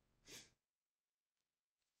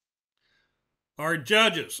 Our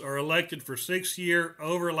judges are elected for 6-year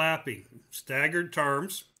overlapping staggered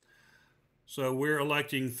terms. So we're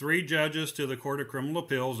electing 3 judges to the Court of Criminal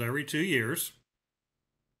Appeals every 2 years.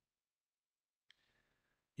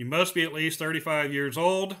 You must be at least 35 years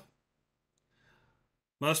old.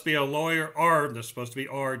 Must be a lawyer or, that's supposed to be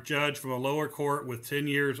or, judge from a lower court with 10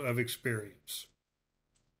 years of experience.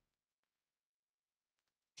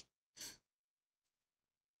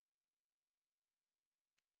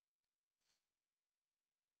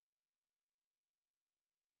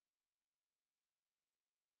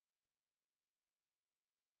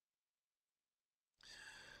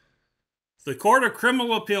 The Court of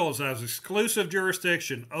Criminal Appeals has exclusive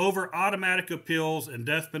jurisdiction over automatic appeals and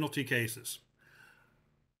death penalty cases.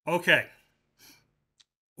 Okay.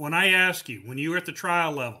 When I ask you, when you were at the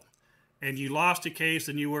trial level and you lost a case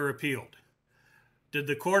and you were appealed, did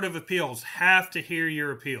the Court of Appeals have to hear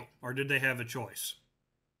your appeal, or did they have a choice?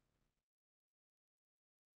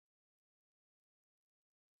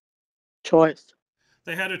 Choice.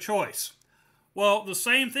 They had a choice. Well, the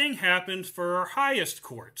same thing happens for our highest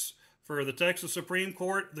courts. For the Texas Supreme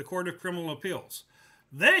Court, the Court of Criminal Appeals.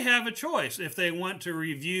 They have a choice if they want to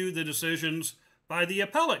review the decisions by the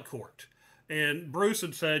appellate court. And Bruce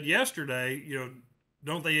had said yesterday,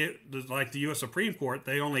 don't they, like the U.S. Supreme Court,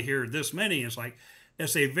 they only hear this many. It's like,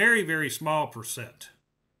 it's a very, very small percent.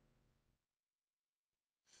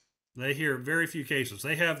 They hear very few cases.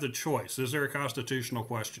 They have the choice. Is there a constitutional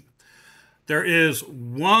question? There is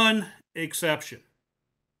one exception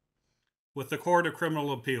with the Court of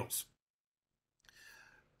Criminal Appeals.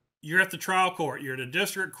 You're at the trial court. You're at a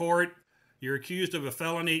district court. You're accused of a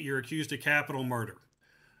felony. You're accused of capital murder.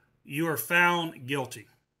 You are found guilty.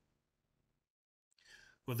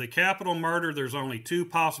 With a capital murder, there's only 2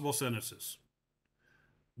 possible sentences: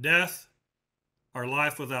 death or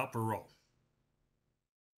life without parole.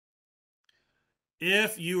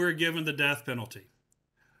 If you are given the death penalty,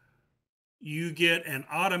 you get an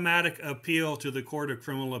automatic appeal to the Court of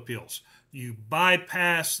Criminal Appeals. You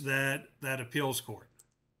bypass that appeals court.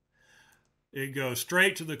 It goes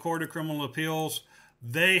straight to the Court of Criminal Appeals.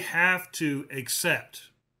 They have to accept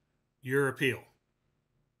your appeal.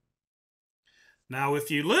 Now,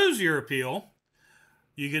 if you lose your appeal,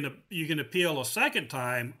 You can appeal a second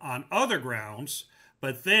time on other grounds,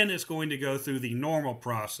 but then it's going to go through the normal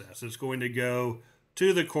process. It's going to go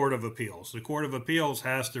to the Court of Appeals. The Court of Appeals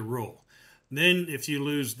has to rule. Then if you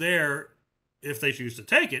lose there, if they choose to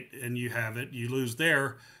take it and you have it, you lose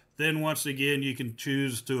there, then once again you can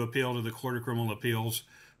choose to appeal to the Court of Criminal Appeals,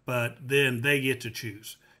 but then they get to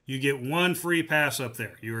choose. You get one free pass up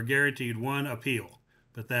there. You are guaranteed one appeal,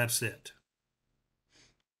 but that's it.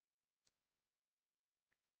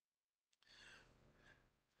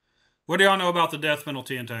 What do y'all know about the death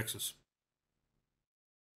penalty in Texas?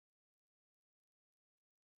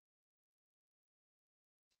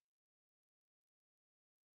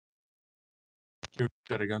 Can you repeat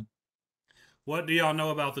that again? What do y'all know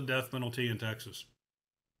about the death penalty in Texas?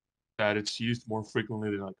 That it's used more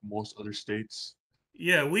frequently than like most other states.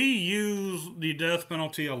 Yeah, we use the death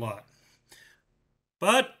penalty a lot.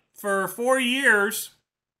 But for 4 years,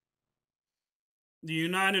 the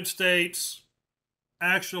United States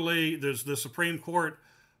actually, the Supreme Court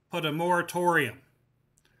put a moratorium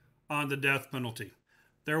on the death penalty.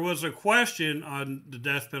 There was a question on the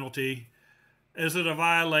death penalty. Is it a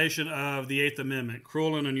violation of the Eighth Amendment,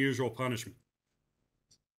 cruel and unusual punishment?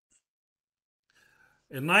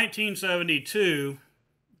 In 1972,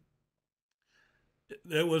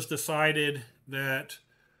 it was decided that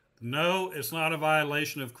no, it's not a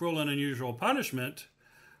violation of cruel and unusual punishment,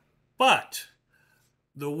 but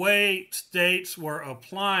the way states were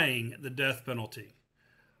applying the death penalty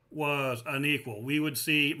was unequal. We would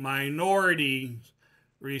see minorities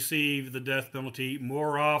receive the death penalty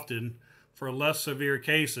more often for less severe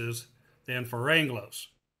cases than for Anglos.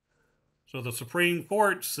 So the Supreme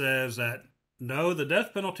Court says that no, the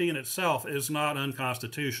death penalty in itself is not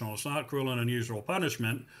unconstitutional. It's not cruel and unusual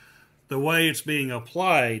punishment. The way it's being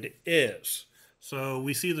applied is. So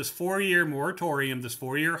we see this 4-year moratorium, this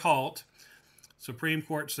 4-year halt. Supreme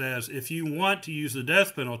Court says if you want to use the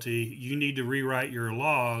death penalty, you need to rewrite your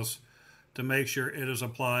laws to make sure it is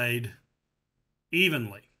applied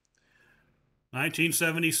evenly.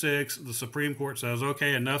 1976, the Supreme Court says,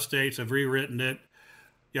 okay, enough states have rewritten it.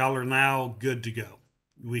 Y'all are now good to go.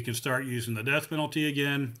 We can start using the death penalty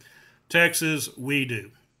again. Texas, we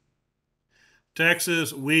do.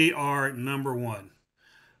 Texas, we are number one.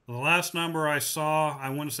 The last number I saw, I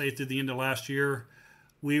want to say through the end of last year,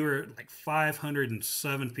 we were like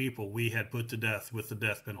 507 people we had put to death with the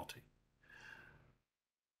death penalty.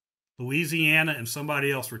 Louisiana and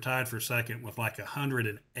somebody else were tied for second with like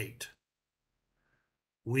 108.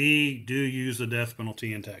 We do use the death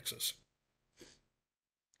penalty in Texas.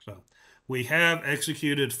 So we have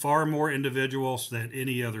executed far more individuals than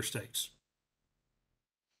any other states.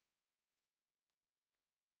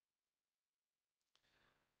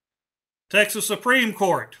 Texas Supreme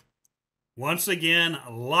Court. Once again,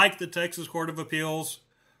 like the Texas Court of Appeals,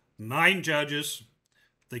 9 judges.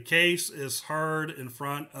 The case is heard in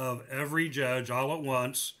front of every judge all at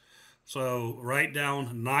once. So write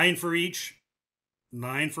down 9 for each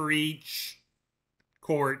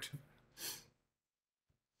court.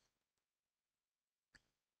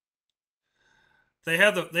 They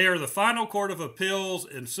are the final court of appeals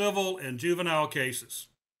in civil and juvenile cases.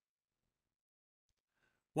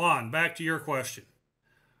 Juan, back to your question.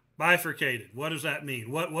 Bifurcated. What does that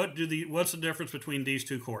mean? What's the difference between these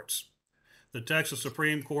two courts? The Texas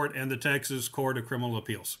Supreme Court and the Texas Court of Criminal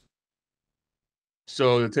Appeals.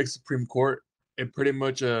 So the Texas Supreme Court, it pretty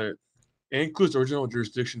much it includes original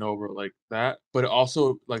jurisdiction over like that, but it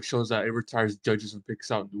also like shows that it retires judges and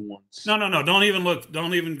picks out new ones. No. Don't even look.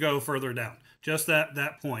 Don't even go further down. Just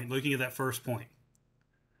that point. Looking at that first point.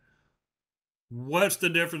 What's the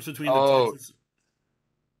difference between the Texas?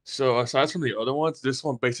 So aside from the other ones, this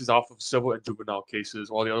one bases off of civil and juvenile cases,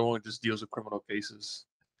 while the other one just deals with criminal cases.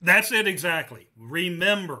 That's it exactly.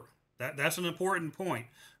 Remember, that's an important point.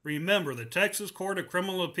 Remember, the Texas Court of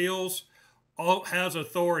Criminal Appeals has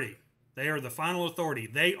authority. They are the final authority.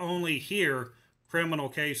 They only hear criminal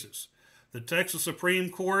cases. The Texas Supreme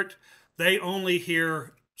Court, they only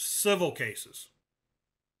hear civil cases.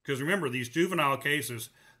 Because remember, these juvenile cases,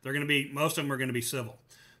 most of them are going to be civil.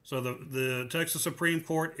 So the Texas Supreme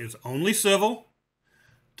Court is only civil.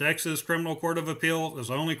 Texas Criminal Court of Appeal is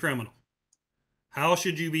only criminal. How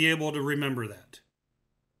should you be able to remember that?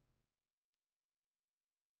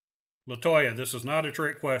 Latoya, this is not a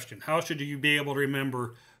trick question. How should you be able to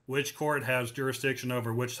remember which court has jurisdiction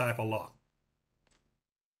over which type of law?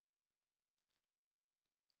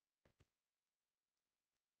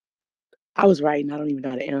 I was writing. I don't even know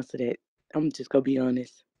how to answer that. I'm just going to be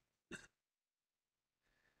honest.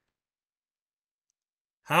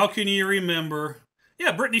 How can you remember?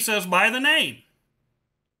 Yeah, Brittany says by the name.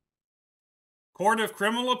 Court of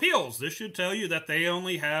Criminal Appeals. This should tell you that they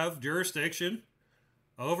only have jurisdiction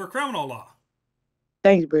over criminal law.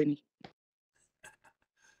 Thanks, Brittany.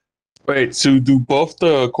 Wait, so do both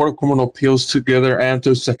the Court of Criminal Appeals together and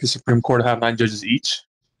the Second Supreme Court have 9 judges each?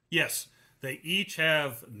 Yes, they each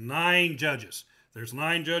have 9 judges. There's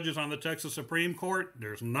 9 judges on the Texas Supreme Court.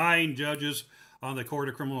 There's 9 judges on the Court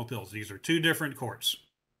of Criminal Appeals. These are 2 different courts.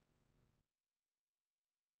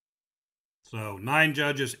 So 9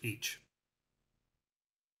 judges each.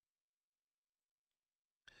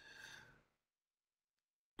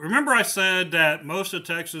 Remember I said that most of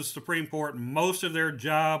Texas Supreme Court, most of their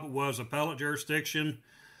job was appellate jurisdiction.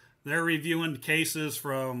 They're reviewing cases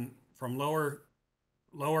from lower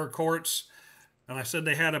courts. And I said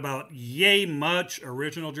they had about yay much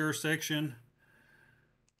original jurisdiction.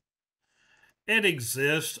 It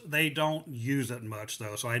exists. They don't use it much,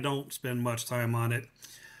 though, so I don't spend much time on it.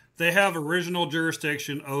 They have original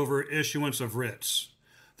jurisdiction over issuance of writs.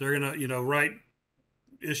 They're going to,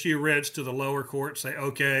 issue writs to the lower court, say,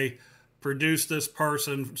 okay, produce this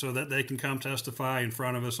person so that they can come testify in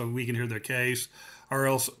front of us so we can hear their case, or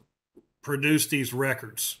else produce these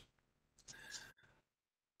records.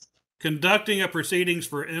 Conducting of proceedings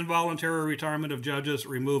for involuntary retirement of judges,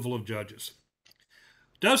 removal of judges.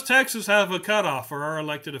 Does Texas have a cutoff for our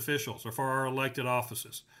elected officials or for our elected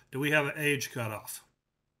offices? Do we have an age cutoff?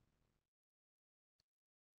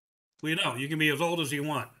 We don't. You can be as old as you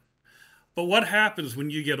want. But what happens when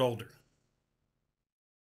you get older?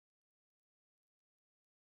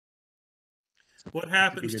 What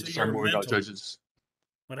happens to your mental? Judges.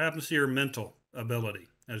 What happens to your mental ability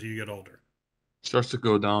as you get older? Starts to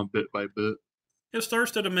go down bit by bit. It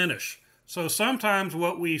starts to diminish. So sometimes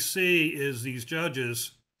what we see is these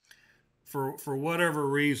judges, for whatever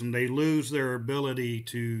reason, they lose their ability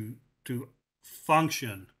to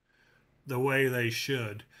function the way they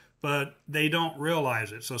should, but they don't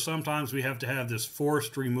realize it. So sometimes we have to have this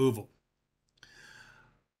forced removal.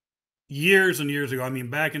 Years and years ago,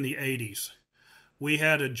 back in the 80s, we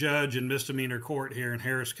had a judge in misdemeanor court here in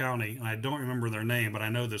Harris County, and I don't remember their name, but I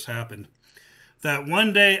know this happened, that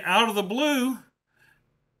one day out of the blue,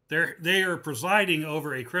 they are presiding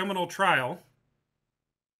over a criminal trial.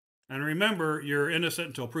 And remember, you're innocent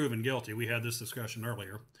until proven guilty. We had this discussion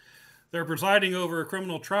earlier. They're presiding over a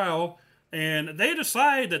criminal trial, and they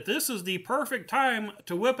decide that this is the perfect time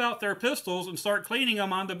to whip out their pistols and start cleaning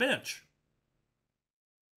them on the bench.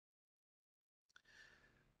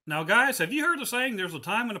 Now, guys, have you heard the saying, there's a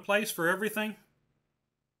time and a place for everything?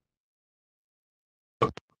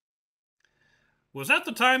 Was that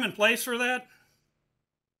the time and place for that?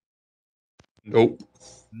 Nope.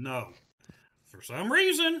 No. For some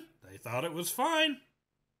reason, they thought it was fine.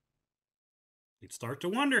 You'd start to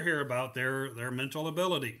wonder here about their mental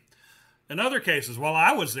ability. In other cases, while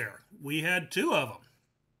I was there, we had 2 of them.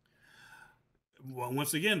 Well,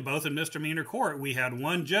 once again, both in misdemeanor court, we had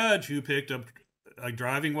one judge who picked up a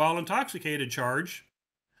driving while intoxicated charge,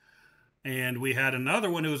 and we had another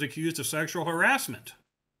one who was accused of sexual harassment.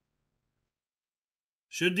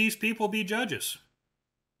 Should these people be judges?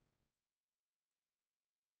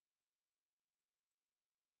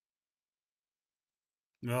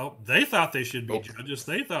 Well, they thought they should be judges.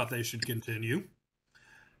 They thought they should continue.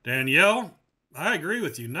 Danielle, I agree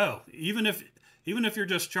with you. No, even if you're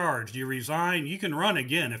just charged, you resign, you can run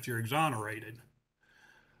again if you're exonerated.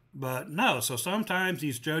 But no, so sometimes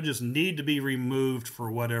these judges need to be removed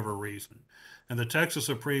for whatever reason. And the Texas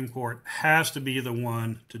Supreme Court has to be the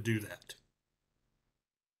one to do that.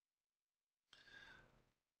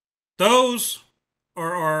 Those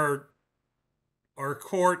are our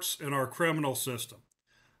courts and our criminal system.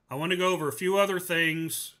 I want to go over a few other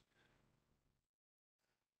things.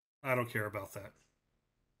 I don't care about that.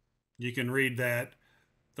 You can read that.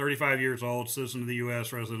 35 years old, citizen of the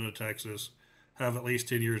U.S., resident of Texas, have at least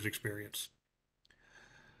 10 years experience.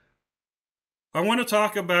 I want to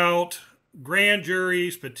talk about grand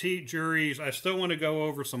juries, petite juries. I still want to go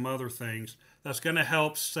over some other things that's going to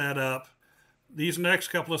help set up. These next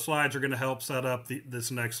couple of slides are going to help set up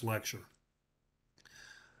this next lecture.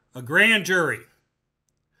 A grand jury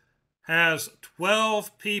has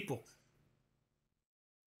 12 people.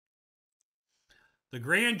 The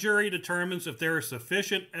grand jury determines if there is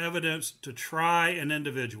sufficient evidence to try an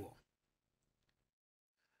individual.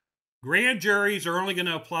 Grand juries are only going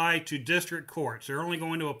to apply to district courts. They're only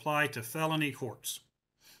going to apply to felony courts.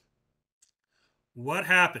 What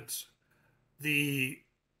happens? The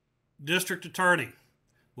district attorney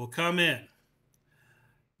will come in.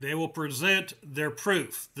 They will present their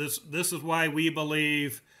proof. This is why we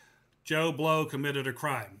believe Joe Blow committed a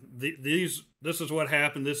crime. This is what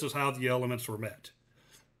happened. This is how the elements were met.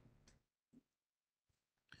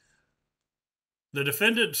 The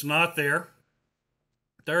defendant's not there.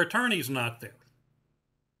 Their attorney's not there.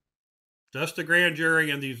 Just the grand jury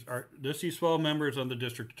and these 12 members and the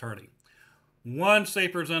district attorney. Once they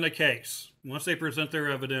present a case, once they present their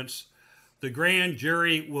evidence, the grand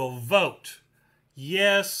jury will vote.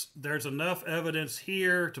 Yes, there's enough evidence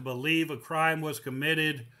here to believe a crime was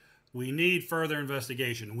committed. We need further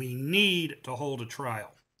investigation. We need to hold a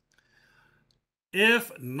trial.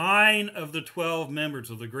 If 9 of the 12 members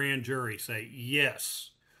of the grand jury say,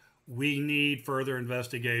 yes, we need further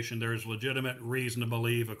investigation, there's legitimate reason to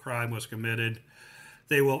believe a crime was committed,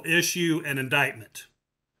 they will issue an indictment.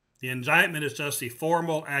 The indictment is just a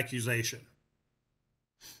formal accusation.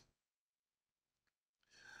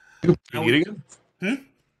 Do Now we need again? Hmm?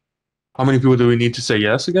 How many people do we need to say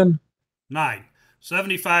yes again? 9.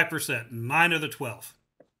 75%. 9 of the 12.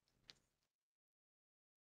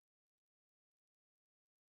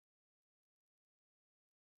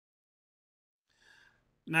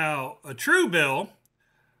 Now, a true bill,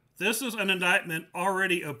 this is an indictment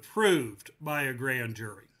already approved by a grand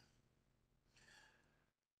jury.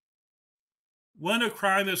 When a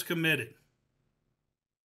crime is committed,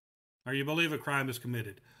 or you believe a crime is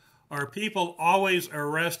committed, are people always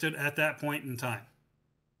arrested at that point in time?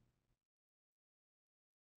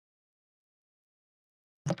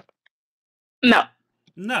 No.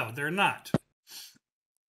 No, they're not.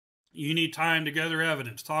 You need time to gather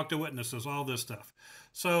evidence, talk to witnesses, all this stuff.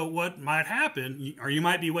 So what might happen, or you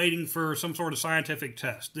might be waiting for some sort of scientific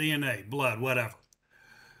test, DNA, blood, whatever.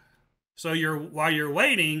 So while you're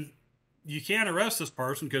waiting, you can't arrest this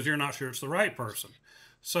person because you're not sure it's the right person.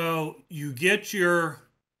 So you get your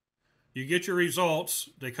results,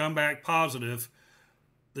 they come back positive.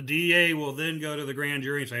 The DA will then go to the grand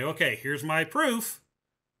jury and say, okay, here's my proof.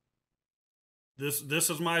 This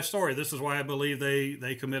is my story. This is why I believe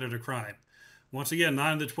they committed a crime. Once again,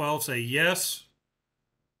 9 of the 12 say, yes,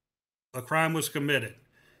 a crime was committed.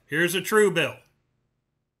 Here's a true bill.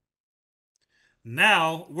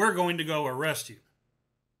 Now we're going to go arrest you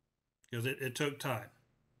because it took time.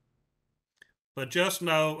 But just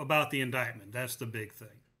know about the indictment. That's the big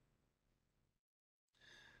thing.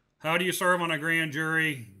 How do you serve on a grand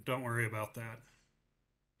jury? Don't worry about that.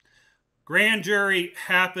 Grand jury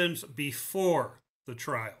happens before the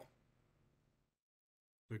trial.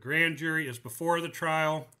 The grand jury is before the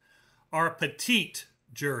trial. Our petite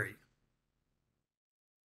jury.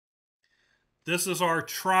 This is our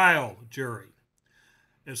trial jury.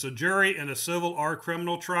 It's a jury in a civil or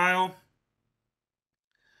criminal trial.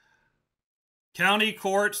 County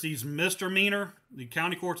courts, the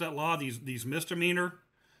county courts at law, these misdemeanor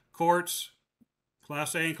courts,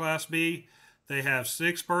 Class A and Class B, they have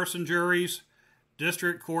 6-person juries.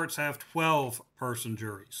 District courts have 12-person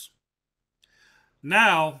juries.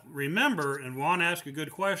 Now, remember, and Juan asked a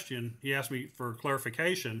good question. He asked me for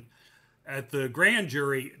clarification. At the grand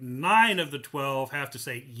jury, 9 of the 12 have to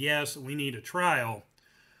say, yes, we need a trial.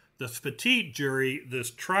 This petite jury,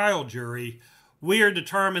 this trial jury, we are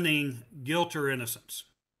determining guilt or innocence.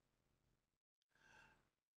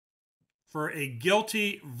 For a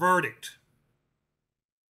guilty verdict,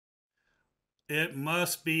 it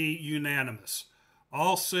must be unanimous.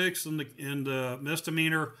 All 6 in the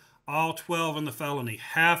misdemeanor, all 12 in the felony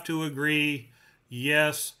have to agree,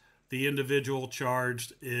 yes, the individual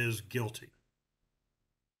charged is guilty.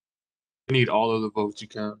 You need all of the votes you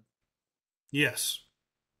can. Yes.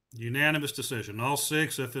 Unanimous decision. All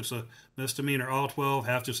 6, if it's a misdemeanor, all 12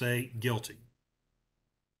 have to say guilty.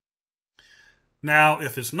 Now,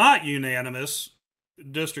 if it's not unanimous,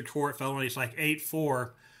 district court felonies like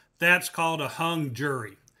 8-4, that's called a hung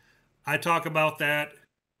jury. I talk about that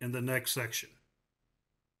in the next section.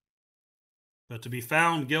 But to be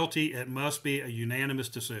found guilty, it must be a unanimous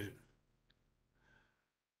decision.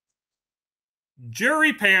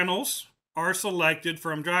 Jury panels are selected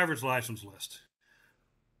from driver's license list.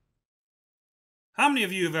 How many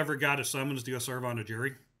of you have ever got a summons to go serve on a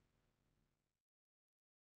jury?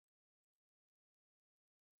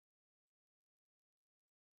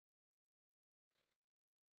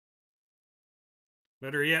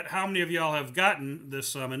 Better yet, how many of y'all have gotten this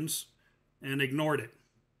summons and ignored it?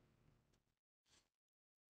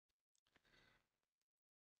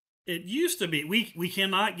 It used to be, we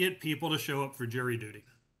cannot get people to show up for jury duty.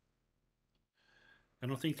 I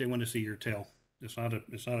don't think they want to see your tail. It's not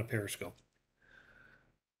a periscope.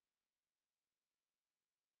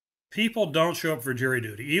 People don't show up for jury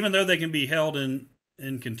duty, even though they can be held in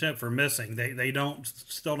contempt for missing. They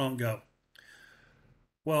still don't go.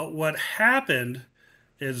 Well, what happened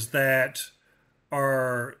is that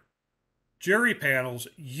our jury panels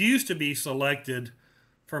used to be selected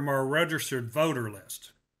from our registered voter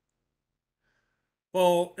list.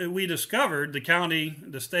 Well, we discovered,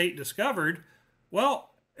 the state discovered,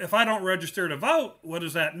 well, if I don't register to vote, what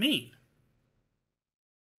does that mean?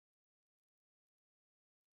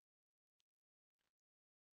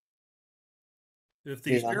 If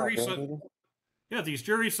these these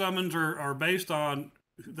jury summons are based on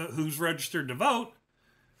who's registered to vote,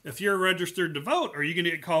 if you're registered to vote, are you going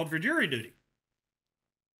to get called for jury duty?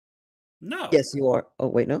 No. Yes, you are. Oh,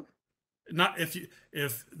 wait, no. Not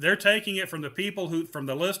if they're taking it from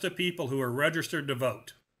the list of people who are registered to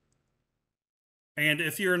vote. And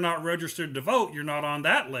if you're not registered to vote, you're not on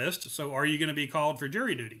that list. So are you going to be called for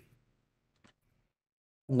jury duty?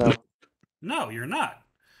 No. No, you're not.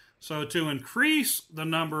 So to increase the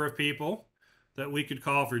number of people that we could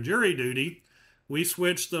call for jury duty, we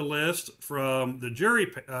switched the list from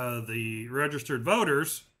the registered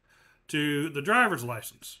voters to the driver's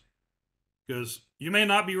license. Because you may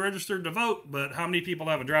not be registered to vote, but how many people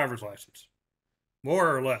have a driver's license?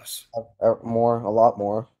 More or less? More, a lot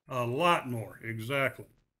more. A lot more, exactly.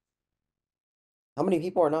 How many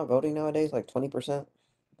people are not voting nowadays? Like 20% of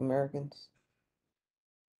Americans?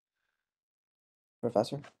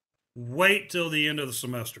 Professor? Wait till the end of the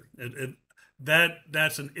semester.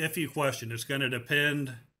 That's an iffy question. It's going to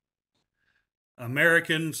depend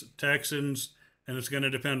Americans, Texans, and it's going to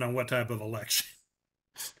depend on what type of election.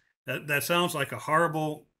 That sounds like a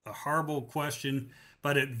horrible question,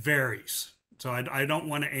 but it varies. So I don't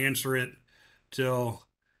want to answer it till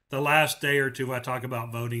the last day or two I talk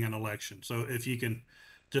about voting and election. So if you can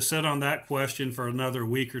just sit on that question for another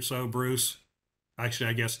week or so, Bruce, actually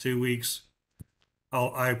I guess 2 weeks,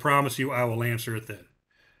 I promise you I will answer it then.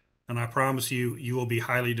 And I promise you, you will be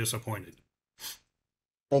highly disappointed.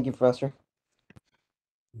 Thank you, Professor.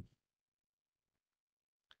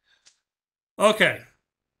 Okay.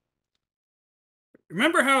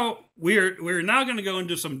 Remember how we're now going to go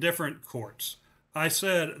into some different courts. I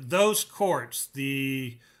said those courts,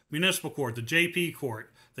 the municipal court, the JP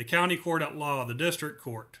court, the county court at law, the district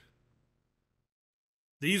court.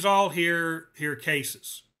 These all hear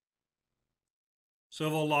cases.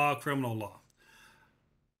 Civil law, criminal law.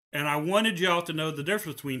 And I wanted y'all to know the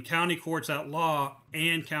difference between county courts at law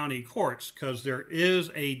and county courts, because there is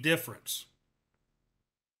a difference.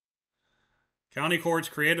 County courts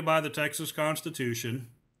created by the Texas Constitution.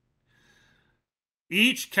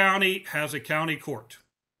 Each county has a county court.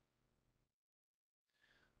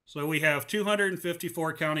 So we have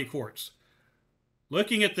 254 county courts.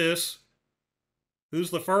 Looking at this,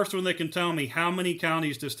 who's the first one that can tell me how many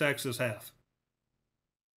counties does Texas have?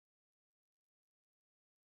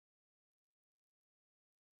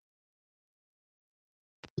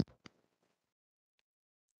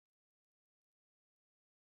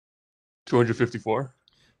 $254.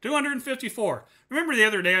 254. Remember the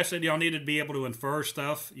other day I said y'all needed to be able to infer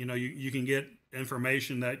stuff? You know, you can get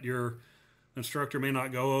information that your instructor may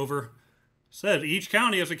not go over. Said each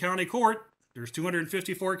county has a county court. There's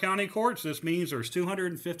 254 county courts. This means there's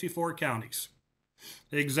 254 counties.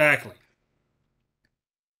 Exactly.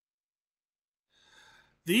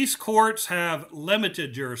 These courts have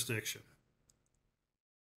limited jurisdiction.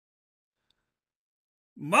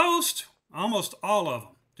 Almost all of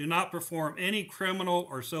them, do not perform any criminal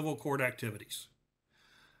or civil court activities.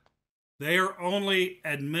 They are only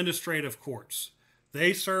administrative courts.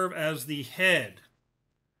 They serve as the head.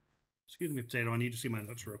 Excuse me, Potato, I need to see my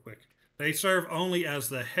notes real quick. They serve only as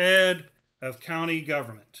the head of county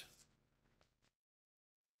government.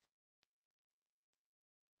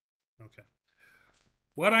 Okay.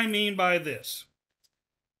 What I mean by this,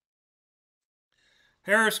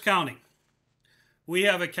 Harris County, we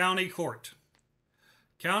have a county court.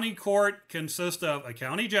 County court consists of a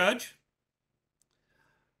county judge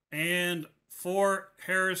and 4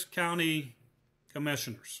 Harris County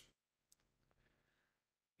commissioners.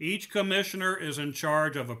 Each commissioner is in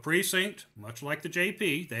charge of a precinct, much like the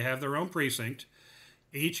JP. They have their own precinct.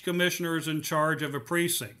 Each commissioner is in charge of a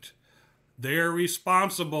precinct. They're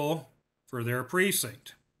responsible for their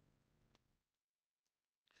precinct.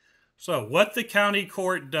 So what the county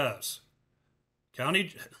court does,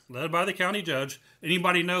 led by the county judge.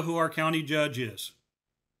 Anybody know who our county judge is?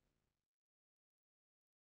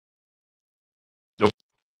 Nope.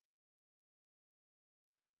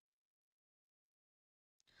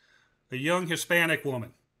 A young Hispanic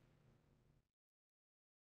woman.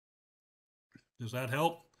 Does that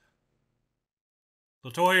help?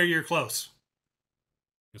 Latoya, you're close.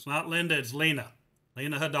 It's not Linda, it's Lena.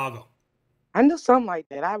 Lena Hidalgo. I knew something like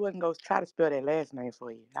that. I wasn't going to try to spell that last name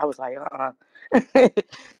for you. I was like,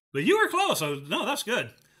 But you were close. So, no, that's good.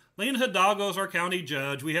 Lena Hidalgo is our county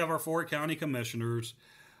judge. We have our 4 county commissioners.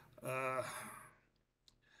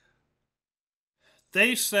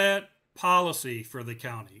 They set policy for the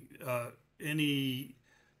county. Any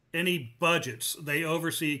budgets, they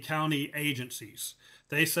oversee county agencies.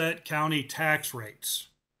 They set county tax rates.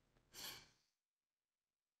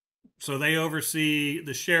 So they oversee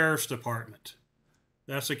the sheriff's department.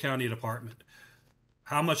 That's a county department.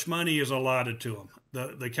 How much money is allotted to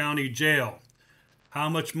them? The county jail. How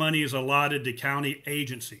much money is allotted to county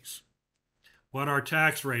agencies? What our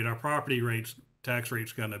tax rate, our property rates, tax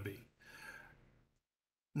rate's going to be?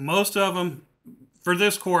 Most of them, for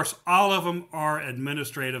this course, all of them are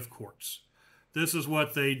administrative courts. This is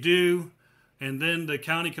what they do. And then the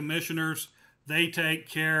county commissioners, they take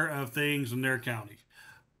care of things in their county.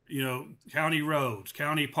 You know, county roads,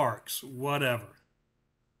 county parks, whatever.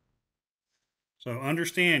 So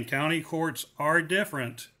understand, county courts are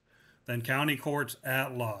different than county courts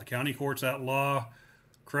at law. County courts at law,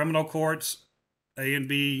 criminal courts, A and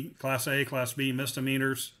B, Class A, Class B,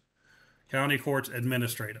 misdemeanors. County courts,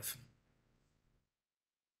 administrative.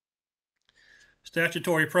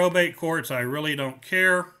 Statutory probate courts, I really don't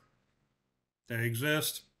care. They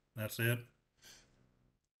exist. That's it.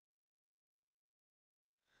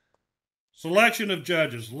 Selection of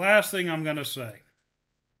judges. Last thing I'm going to say.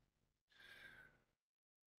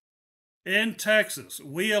 In Texas,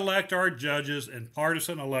 we elect our judges in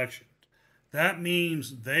partisan elections. That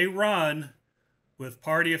means they run with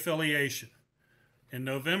party affiliation. In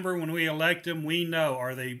November, when we elect them, we know,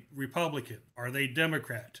 are they Republican? Are they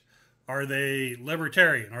Democrat? Are they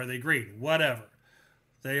Libertarian? Are they Green? Whatever.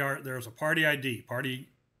 There's a party ID, party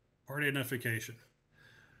identification.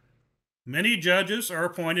 Many judges are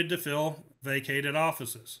appointed to fill vacated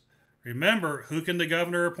offices. Remember, who can the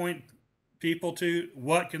governor appoint people to?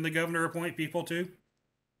 What can the governor appoint people to?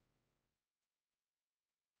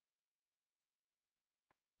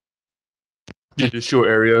 Judicial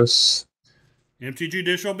areas. Empty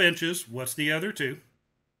judicial benches. What's the other two?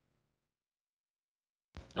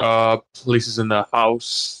 Places in the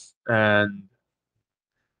House, and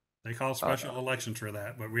they call special elections for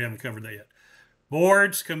that, but we haven't covered that yet.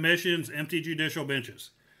 Boards, commissions, empty judicial benches.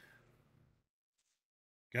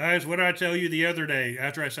 Guys, what did I tell you the other day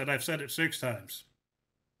after I said I've said it 6 times?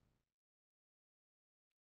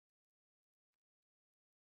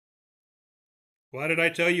 Why did I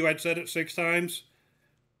tell you I'd said it 6 times?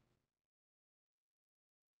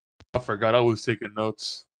 I forgot I was taking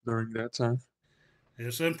notes during that time.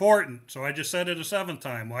 It's important, so I just said it a 7th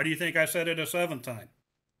time. Why do you think I said it a 7th time?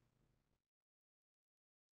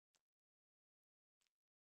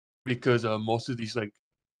 Because most of these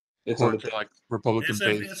It's courts are Republican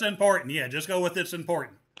based. It's important. Yeah, just go with it's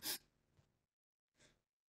important.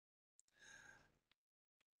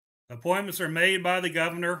 Appointments are made by the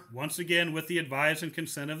governor, once again with the advice and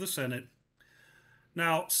consent of the Senate.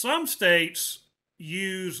 Now, some states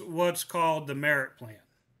use what's called the merit plan.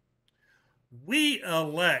 We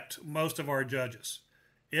elect most of our judges.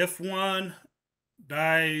 If one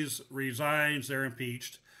dies, resigns, they're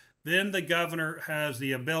impeached, then the governor has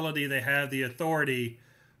the ability, they have the authority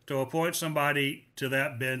to appoint somebody to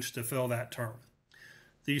that bench to fill that term.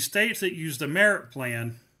 The states that use the merit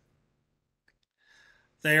plan,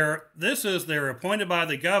 they're appointed by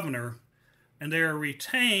the governor and they are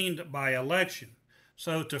retained by election.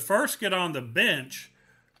 So to first get on the bench,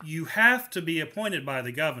 you have to be appointed by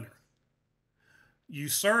the governor. You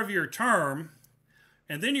serve your term,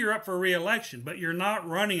 and then you're up for re-election, but you're not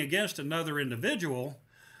running against another individual.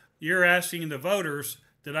 You're asking the voters,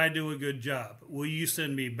 did I do a good job? Will you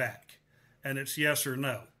send me back? And it's yes or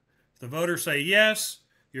no. If the voters say yes,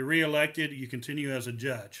 you're re-elected, you continue as a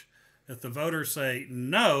judge. If the voters say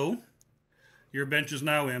no, your bench is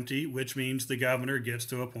now empty, which means the governor gets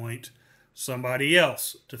to appoint somebody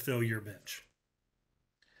else to fill your bench.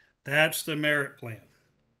 That's the merit plan.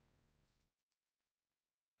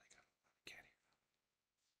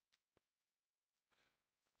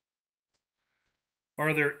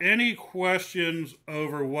 Are there any questions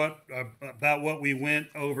over about what we went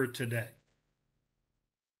over today?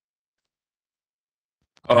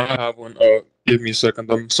 I have one. Give me a second.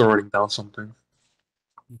 I'm still writing down something.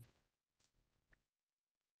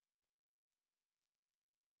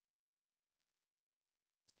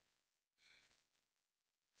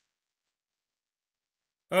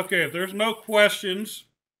 Okay, if there's no questions,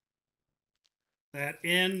 that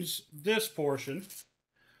ends this portion.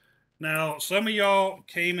 Now, some of y'all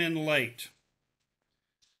came in late,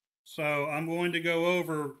 so I'm going to go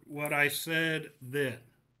over what I said then.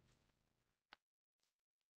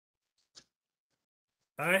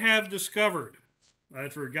 I have discovered,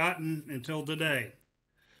 I'd forgotten until today,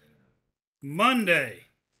 Sunday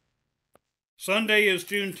is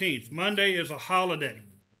Juneteenth. Monday is a holiday.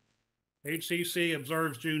 HCC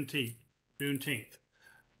observes Juneteenth.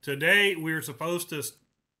 Today we're supposed to.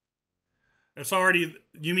 It's already.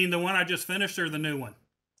 You mean the one I just finished or the new one,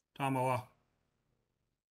 Tamawa?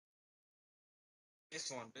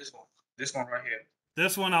 This one right here.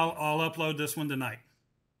 This one I'll upload this one tonight.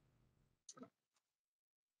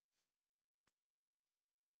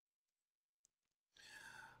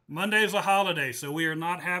 Monday's a holiday, so we are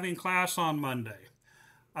not having class on Monday.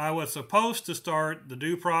 I was supposed to start the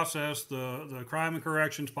due process, the crime and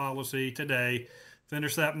corrections policy today,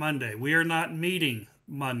 finish that Monday. We are not meeting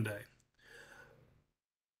Monday.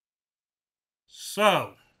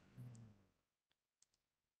 So,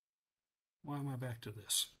 why am I back to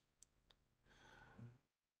this?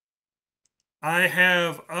 I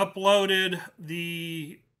have uploaded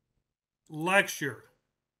the lecture,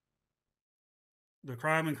 the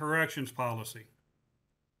crime and corrections policy.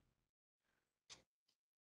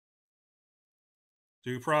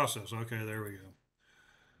 Due process. Okay, there we go.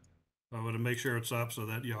 I want to make sure it's up so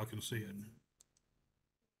that y'all can see it.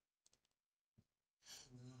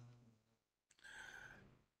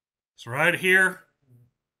 It's right here,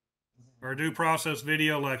 our due process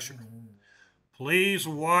video lecture. Please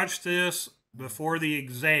watch this before the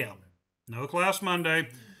exam. No class Monday,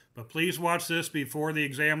 but please watch this before the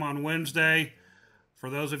exam on Wednesday. For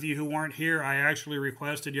those of you who weren't here, I actually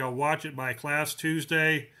requested y'all watch it by class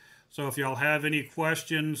Tuesday. So if y'all have any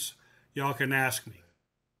questions, y'all can ask me.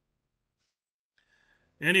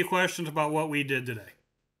 Any questions about what we did today?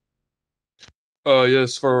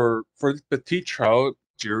 Yes, for the petite trial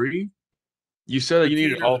jury, you said that you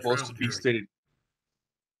Petite needed or all the votes trial to be jury? stated.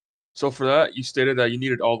 So for that, you stated that you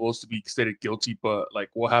needed all votes to be stated guilty, but like,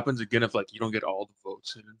 what happens again if like you don't get all the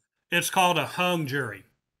votes in? It's called a hung jury.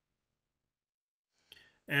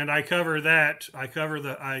 And I cover that.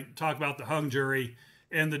 I talk about the hung jury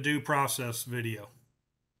in the due process video.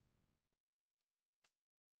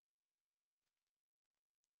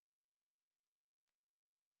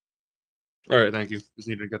 All right, thank you. Just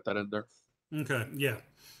needed to get that in there. Okay, yeah.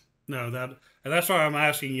 No, and that's why I'm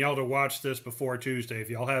asking y'all to watch this before Tuesday. If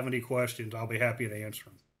y'all have any questions, I'll be happy to answer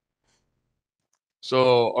them.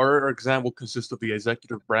 So our exam will consist of the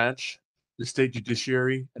executive branch, the state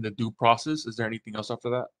judiciary, and the due process. Is there anything else after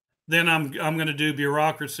that? Then I'm going to do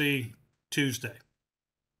bureaucracy Tuesday.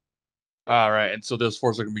 All right, and so those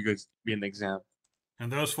four are going to be in the exam.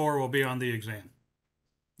 And those four will be on the exam.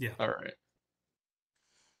 Yeah. All right.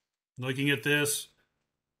 Looking at this,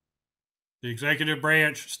 the executive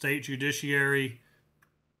branch, state judiciary,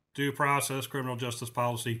 due process, criminal justice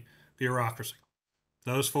policy, bureaucracy.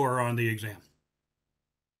 Those four are on the exam.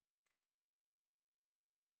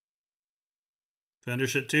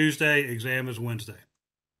 Finish it Tuesday, exam is Wednesday.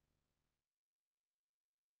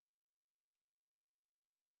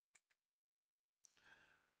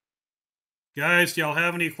 Guys, do y'all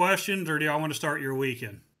have any questions or do y'all want to start your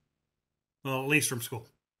weekend? Well, at least from school.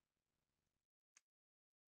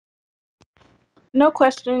 No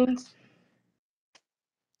questions.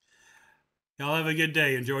 Y'all have a good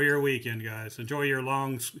day. Enjoy your weekend, guys. Enjoy your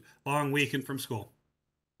long weekend from school.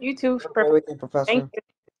 You too. Have a great weekend, Professor. Thank you.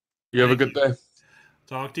 You have a Thank good day.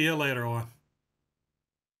 Talk to you later on.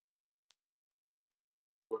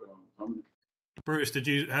 Bruce, did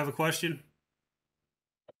you have a question?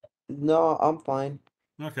 No, I'm fine.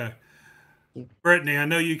 Okay. Yeah. Brittany, I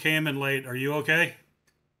know you came in late. Are you okay?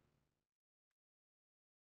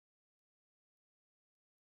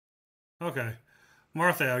 Okay.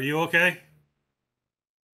 Martha, are you okay?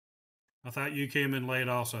 I thought you came in late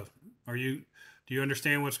also. Do you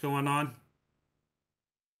understand what's going on?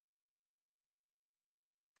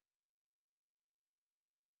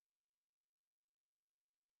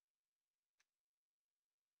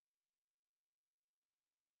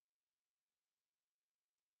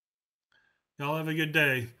 Y'all have a good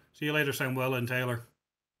day. See you later, Samuel and Taylor.